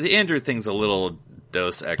 The Andrew thing's a little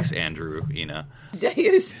Deus Ex Andrew,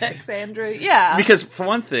 Deus Ex Andrew, yeah. Because for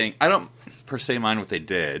one thing, I don't per se mind what they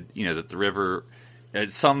did. That the river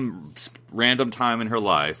at some random time in her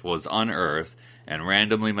life was unearthed and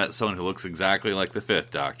randomly met someone who looks exactly like the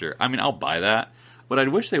Fifth Doctor. I mean, I'll buy that. But I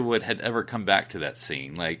wish they had ever come back to that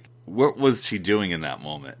scene. Like, what was she doing in that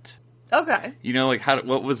moment? Okay.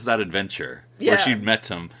 What was that adventure? Yeah. Where she'd met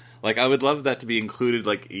him. Like, I would love that to be included,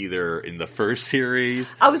 like, either in the first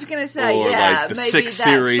series. I was going to say, or, like, the maybe sixth that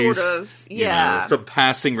series. Sort of, yeah. Some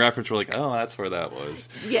passing reference. We're like, oh, that's where that was.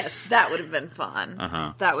 Yes, that would have been fun.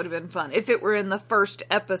 Uh-huh. That would have been fun. If it were in the first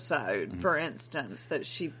episode, for instance, that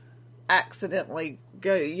she accidentally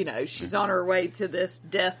she's on her way to this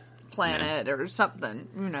death planet or something,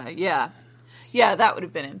 yeah, that would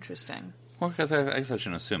have been interesting. Well, because I guess I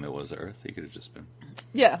shouldn't assume it was Earth. He could have just been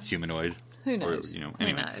humanoid. Who knows? Anyway.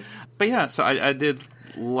 Who knows? But yeah, so I did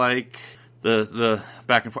like the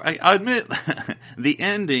back and forth. I admit the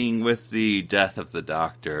ending with the death of the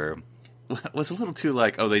Doctor was a little too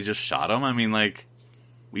like, oh, they just shot him. I mean, like,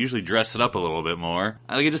 we usually dress it up a little bit more.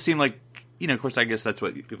 Like, it just seemed like, of course, I guess that's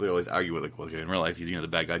what people always argue with. Like, well, in real life, the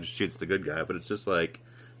bad guy just shoots the good guy, but it's just like.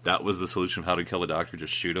 That was the solution of how to kill the Doctor,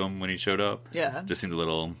 just shoot him when he showed up. Yeah. Just seemed a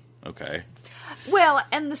little, okay. Well,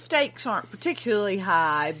 and the stakes aren't particularly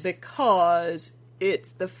high because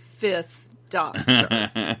it's the Fifth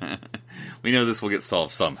Doctor. We know this will get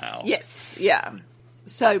solved somehow. Yes, yeah.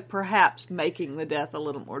 So perhaps making the death a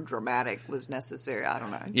little more dramatic was necessary. I don't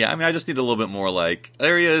know. Yeah, I mean, I just need a little bit more like,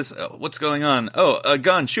 there he is, what's going on? Oh, a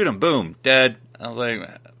gun, shoot him, boom, dead. I was like,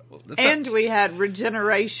 And we had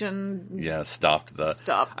regeneration. Yeah, stopped.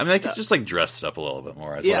 I mean, they could just, like, dress it up a little bit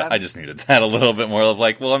more. I just needed that a little bit more of,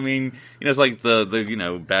 like, well, I mean, it's like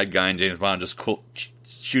the bad guy in James Bond just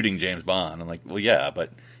shooting James Bond. I'm like, well, yeah,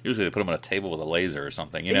 but usually they put him on a table with a laser or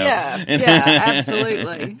something, Yeah,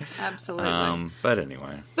 absolutely. But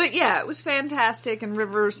anyway. But yeah, it was fantastic, and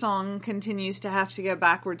River Song continues to have to go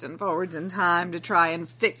backwards and forwards in time to try and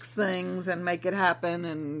fix things and make it happen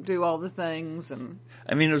and do all the things. And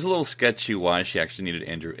I mean, it was a little sketchy why she actually needed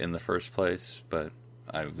Andrew in the first place, but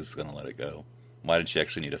I was going to let it go. Why did she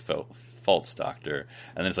actually need a false doctor?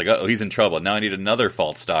 And then it's like, oh, he's in trouble. Now I need another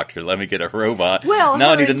false doctor. Let me get a robot. Well,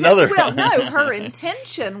 now I need another. Well, no, her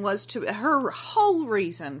intention was her whole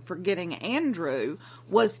reason for getting Andrew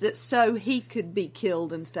was that so he could be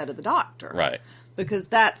killed instead of the doctor. Right. Because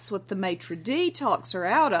that's what the maitre d' talks her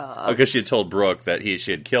out of. Because she had told Brooke that she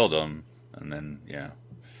had killed him, and then, yeah.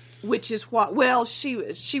 Which is what, well, she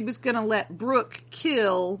was going to let Brooke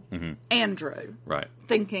kill Andrew. Right.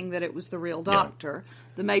 Thinking that it was the real doctor. Yeah.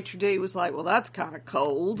 The maitre d' was like, well, that's kind of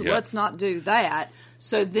cold. Yeah. Let's not do that.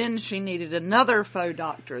 So then she needed another faux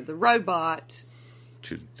doctor, the robot.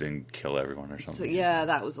 To then kill everyone or something. So, yeah,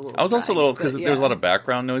 that was a little I was also a little, because yeah. there was a lot of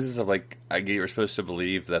background noises of, like, you were supposed to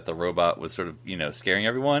believe that the robot was sort of, scaring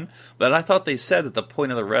everyone. But I thought they said that the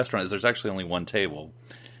point of the restaurant is there's actually only one table.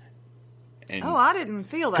 And I didn't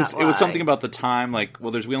feel that way. It was something about the time, like,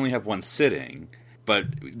 well, we only have one sitting, but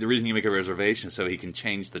the reason you make a reservation is so he can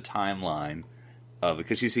change the timeline of it.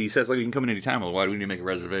 Because he says, like, you can come in any time. Well, why do we need to make a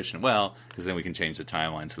reservation? Well, because then we can change the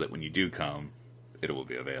timeline so that when you do come, it will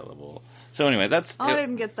be available. So anyway, I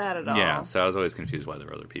didn't get that at all. Yeah, so I was always confused why there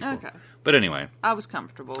were other people. Okay. But anyway. I was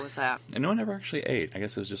comfortable with that. And no one ever actually ate. I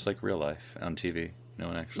guess it was just like real life on TV. No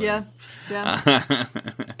one actually. Yeah.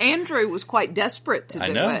 Andrew was quite desperate to do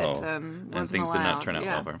it. And things did not turn out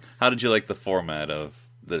well for him. How did you like the format of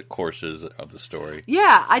the courses of the story?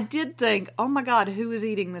 Yeah, I did think, oh my God, who is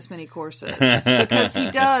eating this many courses? Because he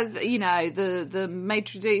does, the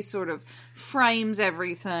maitre d' sort of frames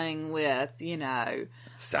everything with,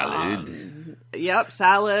 salad.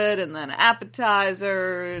 Salad, and then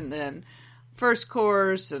appetizer, and then first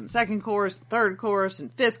course, and second course, and third course,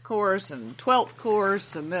 and fifth course, and 12th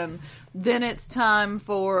course, and then it's time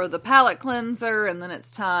for the palate cleanser, and then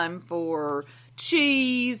it's time for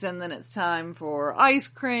cheese, and then it's time for ice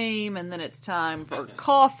cream, and then it's time for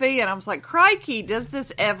coffee, and I was like, crikey, does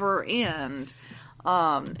this ever end?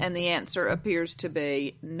 And the answer appears to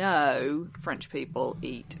be no, French people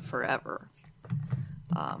eat forever.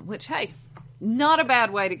 Which, hey, not a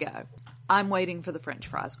bad way to go. I'm waiting for the French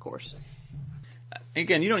fries course.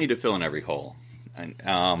 Again, you don't need to fill in every hole.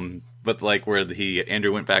 But like where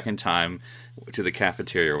Andrew went back in time to the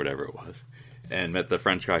cafeteria or whatever it was, and met the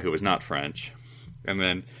French guy who was not French, and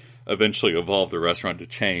then eventually evolved the restaurant to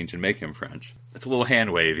change and make him French. It's a little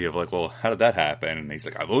hand wavy of like, well, how did that happen? And he's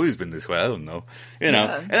like, I've always been this way. I don't know.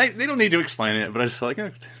 And they don't need to explain it, but I just feel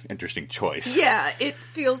like, interesting choice. Yeah, it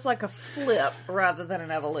feels like a flip rather than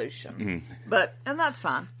an evolution. Mm-hmm. And that's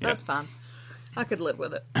fine. That's fine. I could live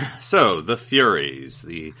with it. So, The Furies,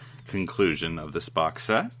 the conclusion of this box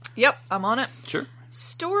set. Yep, I'm on it. Sure.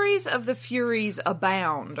 Stories of the Furies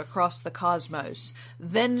abound across the cosmos,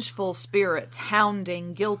 vengeful spirits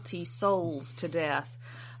hounding guilty souls to death.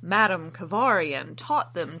 Madame Kavarian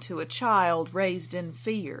taught them to a child raised in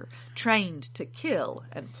fear, trained to kill,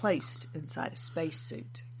 and placed inside a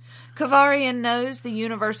spacesuit. Kavarian knows the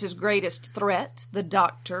universe's greatest threat, the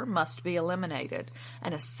Doctor, must be eliminated.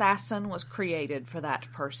 An assassin was created for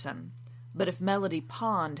that person. But if Melody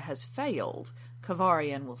Pond has failed,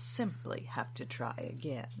 Kavarian will simply have to try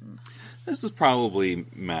again. This is probably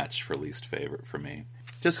matched for least favorite for me.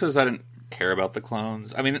 Just because I didn't care about the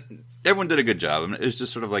clones. I mean, everyone did a good job. I mean, it was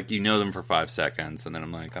just sort of like, you know them for 5 seconds, and then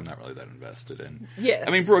I'm like, I'm not really that invested in. Yes.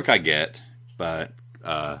 I mean, Brooke I get, but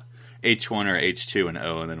H1 or H2 and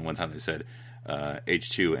O, and then one time they said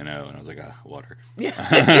H2 and O, and I was like, water. Yeah.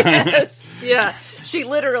 Yes. Yeah. She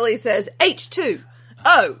literally says H2.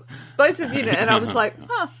 Oh, both of you know. And I was like,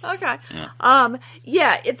 okay.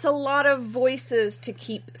 Yeah, it's a lot of voices to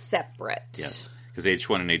keep separate. Yes, because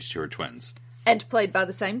H1 and H2 are twins. And played by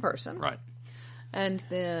the same person. Right. And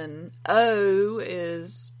then O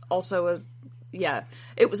is also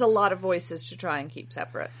it was a lot of voices to try and keep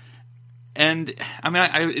separate. And, I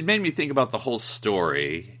mean, it made me think about the whole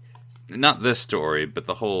story. Not this story, but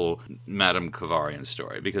the whole Madame Kavarian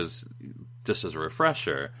story. Because, just as a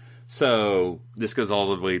refresher, so this goes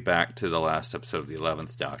all the way back to the last episode of the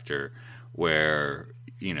 11th Doctor, where,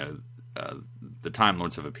 the Time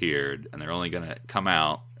Lords have appeared, and they're only going to come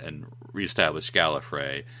out and reestablish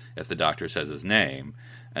Gallifrey if the Doctor says his name.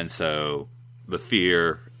 And so the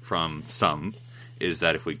fear from some is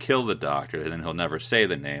that if we kill the Doctor, then he'll never say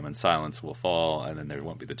the name, and silence will fall, and then there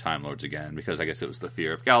won't be the Time Lords again, because I guess it was the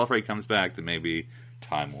fear if Gallifrey comes back, then maybe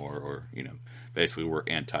Time War, or, basically we're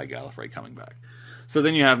anti-Gallifrey coming back. So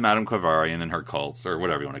then you have Madame Kavarian and her cult, or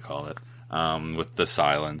whatever you want to call it, with the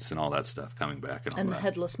silence and all that stuff coming back. And all the that.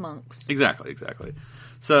 headless monks. Exactly.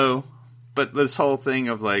 So, but this whole thing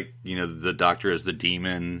of, the Doctor as the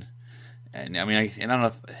demon, and I don't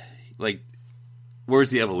know if,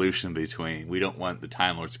 where's the evolution between we don't want the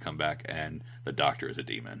Time Lords to come back and the Doctor is a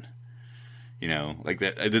demon?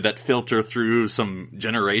 That did that filter through some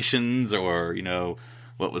generations, or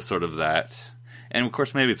what was sort of that? And of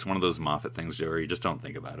course, maybe it's one of those Moffat things, Joe, where you just don't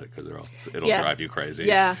think about it because it'll drive you crazy.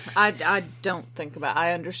 Yeah, I don't think about it.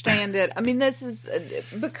 I understand it. I mean, this is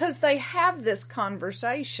because they have this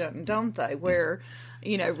conversation, don't they? Where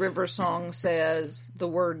River Song says the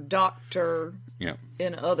word doctor. Yeah.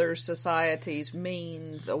 In other societies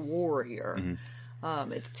means a warrior.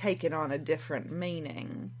 Mm-hmm. It's taken on a different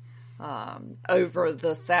meaning over the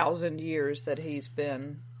 1,000 years that he's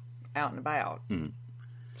been out and about. Mm-hmm.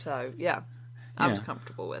 So, I was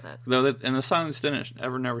comfortable with it. And the silence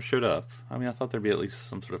never showed up. I mean, I thought there'd be at least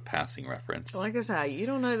some sort of passing reference. Like I say, you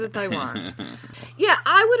don't know that they weren't.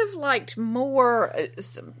 I would have liked more,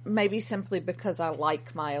 maybe simply because I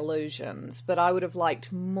like my illusions, but I would have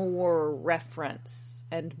liked more reference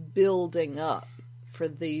and building up for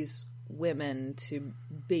these women to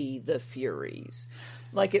be the Furies.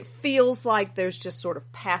 It feels like there's just sort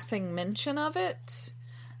of passing mention of it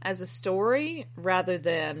as a story, rather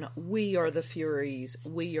than we are the Furies,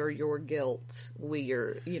 we are your guilt, we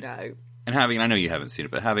are, And I know you haven't seen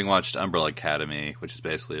it, but having watched Umbrella Academy, which is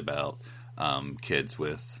basically about kids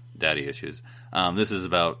with daddy issues, this is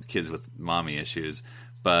about kids with mommy issues,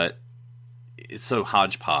 but it's so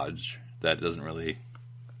hodgepodge that it doesn't really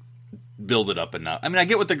build it up enough. I mean, I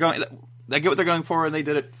get what they're going for, and they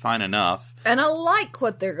did it fine enough. And I like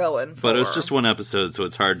what they're going for. But it was just one episode, so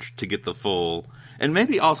it's hard to get the full... And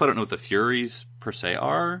maybe also I don't know what the Furies per se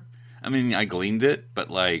are. I mean, I gleaned it,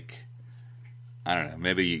 but I don't know.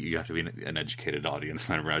 Maybe you have to be an educated audience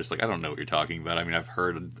member. I was I don't know what you're talking about. I mean, I've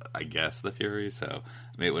heard, I guess, the Furies, so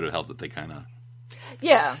maybe it would have helped if they kind of...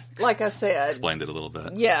 Yeah, like I said... explained it a little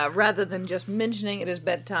bit. Yeah, rather than just mentioning it as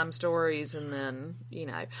bedtime stories and then,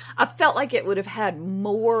 I felt like it would have had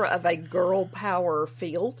more of a girl power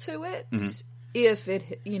feel to it. Mm-hmm. If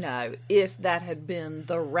if that had been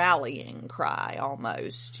the rallying cry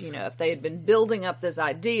almost, if they had been building up this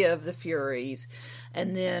idea of the Furies,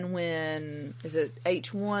 and then when, is it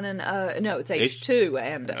H1 and O? No, it's H2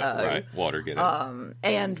 and O. Right, Water, get it.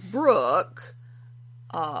 And Brooke,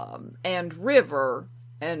 and River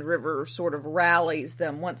sort of rallies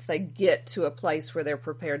them once they get to a place where they're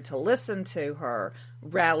prepared to listen to her,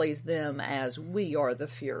 rallies them as we are the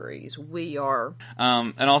Furies, we are...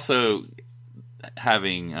 And also...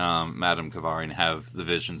 having Madame Kavarian have the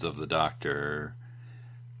visions of the Doctor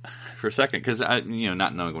for a second, because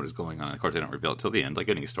not knowing what is going on. Of course, they don't reveal it till the end, like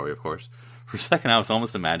any story, of course. For a second, I was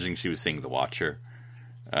almost imagining she was seeing The Watcher.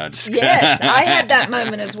 Yes, I had that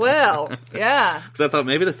moment as well. Yeah, because I thought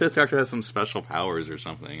maybe the Fifth Doctor has some special powers or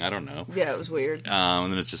something. I don't know. Yeah, it was weird.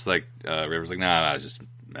 And then it's just River's nah, I was just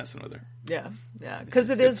messing with her. Yeah,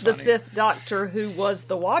 because it is the Fifth Doctor who was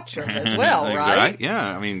the Watcher as well, right?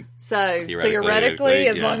 Yeah, I mean... So, theoretically,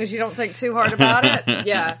 as long as you don't think too hard about it,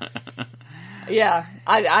 yeah. Yeah,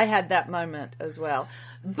 I had that moment as well.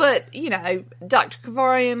 But, Dr.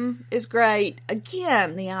 Kavarian is great.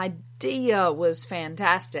 Again, the idea was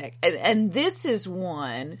fantastic. And this is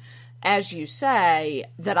one... as you say,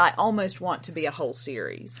 that I almost want to be a whole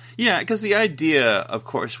series. Yeah, because the idea, of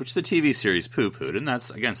course, which the TV series poo-pooed, and that's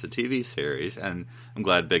against the TV series, and I'm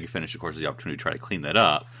glad Big Finish, of course, has the opportunity to try to clean that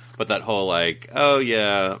up, but that whole, oh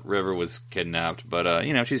yeah, River was kidnapped, but,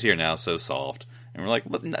 she's here now, so solved. And we're like,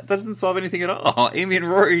 well, that doesn't solve anything at all. Amy and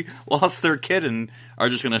Rory lost their kid and are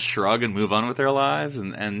just going to shrug and move on with their lives,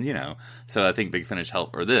 and so I think Big Finish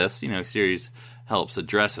this, series... helps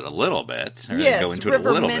address it a little bit. Yes, go into River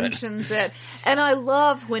it a little mentions bit. it. And I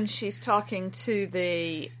love when she's talking to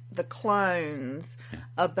the clones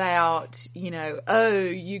about,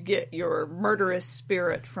 you get your murderous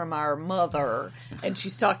spirit from our mother. And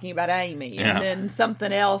she's talking about Amy. Yeah. And then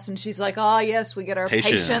something else. And she's like, oh, yes, we get our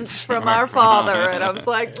patience from our father. And I was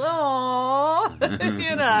like, oh,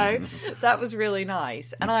 that was really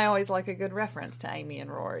nice. And I always like a good reference to Amy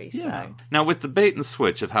and Rory. Yeah. So. Now, with the bait and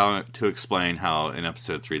switch of how to explain how in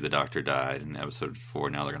episode 3 the Doctor died, and episode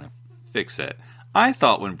 4 now they're going to fix it, I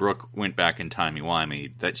thought when Brooke went back in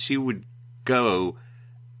timey-wimey that she would go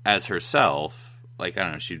as herself. I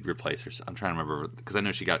don't know, she'd replace herself. I'm trying to remember, because I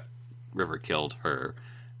know she got River killed her.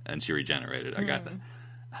 and she regenerated. I got that.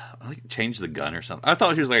 Like change the gun or something. I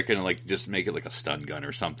thought she was like gonna like just make it like a stun gun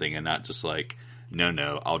or something, and not just like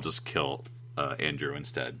no, I'll just kill Andrew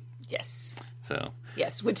instead. Yes. So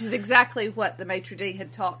yes, which is exactly what the maitre d'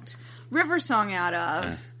 had talked River Song out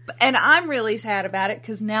of, and I'm really sad about it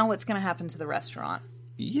because now what's going to happen to the restaurant?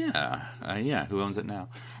 Yeah. Who owns it now?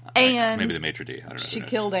 And maybe the maitre d'. I don't know. She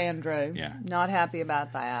killed Andrew. Yeah. Not happy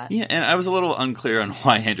about that. Yeah, and I was a little unclear on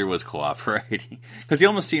why Andrew was cooperating because he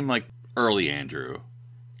almost seemed like early Andrew.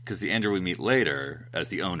 Because the Andrew we meet later as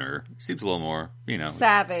the owner seems a little more,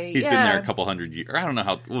 savvy. He's been there a couple hundred years. I don't know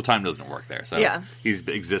how. Well, time doesn't work there, so yeah. He's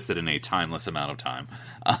existed in a timeless amount of time.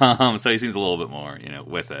 So he seems a little bit more,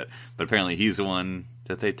 with it. But apparently, he's the one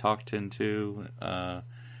that they talked into. And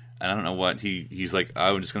I don't know what he's like.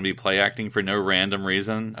 I'm just going to be play acting for no random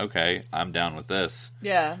reason. Okay, I'm down with this.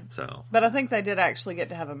 Yeah. So, but I think they did actually get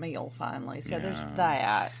to have a meal finally. So there's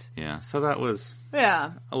that. Yeah. So that was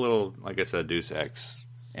a little, like I said, Deus Ex.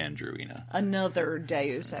 Andrew, Another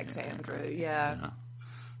Deus Ex Andrew, yeah.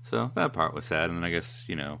 So that part was sad, and then I guess,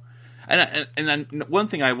 and then one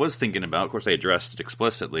thing I was thinking about, of course they addressed it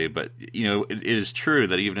explicitly, but, it is true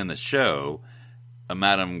that even in the show,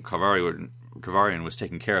 Madame Kavarian was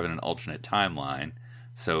taken care of in an alternate timeline,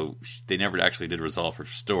 so they never actually did resolve her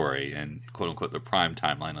story in quote-unquote the prime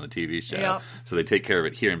timeline on the TV show. Yep. So they take care of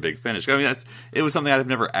it here in Big Finish. I mean, it was something I've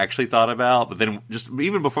never actually thought about, but then just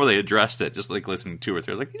even before they addressed it, just like listening to 2 or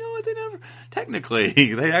 3, I was like, you know what,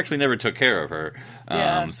 they actually never took care of her.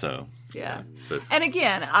 Yeah. So... Yeah. And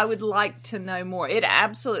again, I would like to know more. It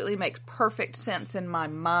absolutely makes perfect sense in my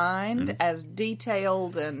mind, as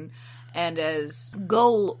detailed and as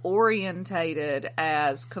goal-orientated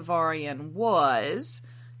as Kavarian was,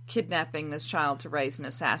 kidnapping this child to raise an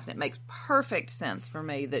assassin. It makes perfect sense for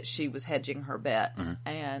me that she was hedging her bets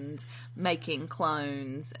and making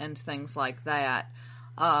clones and things like that.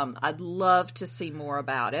 I'd love to see more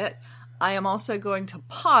about it. I am also going to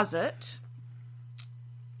posit...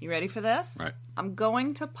 You ready for this? Right. I'm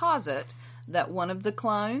going to posit that one of the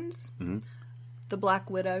clones, the Black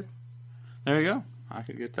Widow. There you go. I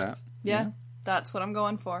could get that. Yeah, that's what I'm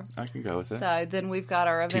going for. I can go with it. So then we've got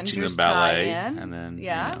our Avengers ballet, tie-in. And then,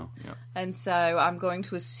 And so I'm going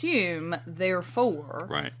to assume, therefore,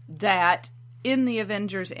 right. that in the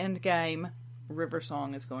Avengers Endgame, River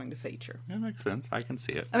Song is going to feature. That makes sense. I can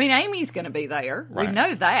see it. I mean, Amy's going to be there. Right. We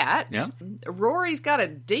know that. Yeah. Rory's got a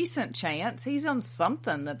decent chance. He's on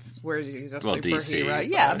something that's where he's a superhero. DC,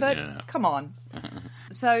 yeah, but come on.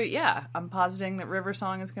 So, yeah, I'm positing that River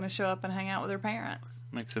Song is going to show up and hang out with her parents.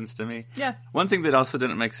 Makes sense to me. Yeah. One thing that also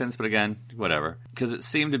didn't make sense, but again, whatever. Because it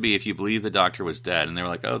seemed to be, if you believe the Doctor was dead, and they were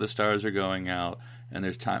like, oh, the stars are going out, and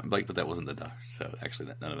there's time, but that wasn't the Doctor. So,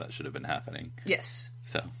 actually, none of that should have been happening. Yes.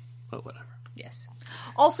 So, but whatever. Yes.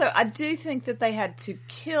 Also, I do think that they had to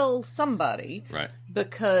kill somebody. Right.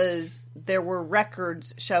 Because there were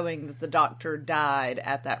records showing that the Doctor died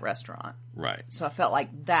at that restaurant. Right. So I felt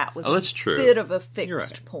like that was that's true. Bit of a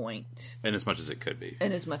fixed point. In as much as it could be.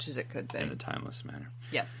 In as much as it could be. In a timeless manner.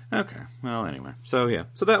 Yeah. Okay. Well, anyway. So, yeah.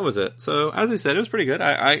 So that was it. So, as we said, it was pretty good.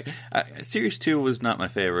 I Series 2 was not my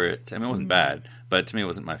favorite. I mean, it wasn't bad. But to me, it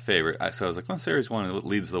wasn't my favorite. So I was like, well, Series 1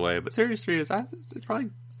 leads the way. But Series 3 it's probably...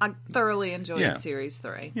 I thoroughly enjoyed Series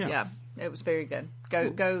 3. Yeah. It was very good.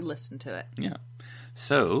 Go listen to it. Yeah.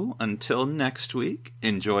 So, until next week,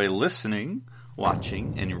 enjoy listening,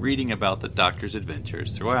 watching, and reading about the Doctor's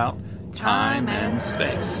adventures throughout time and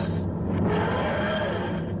space.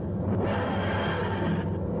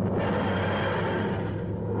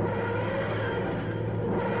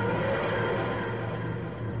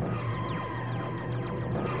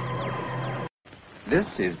 This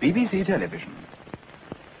is BBC Television.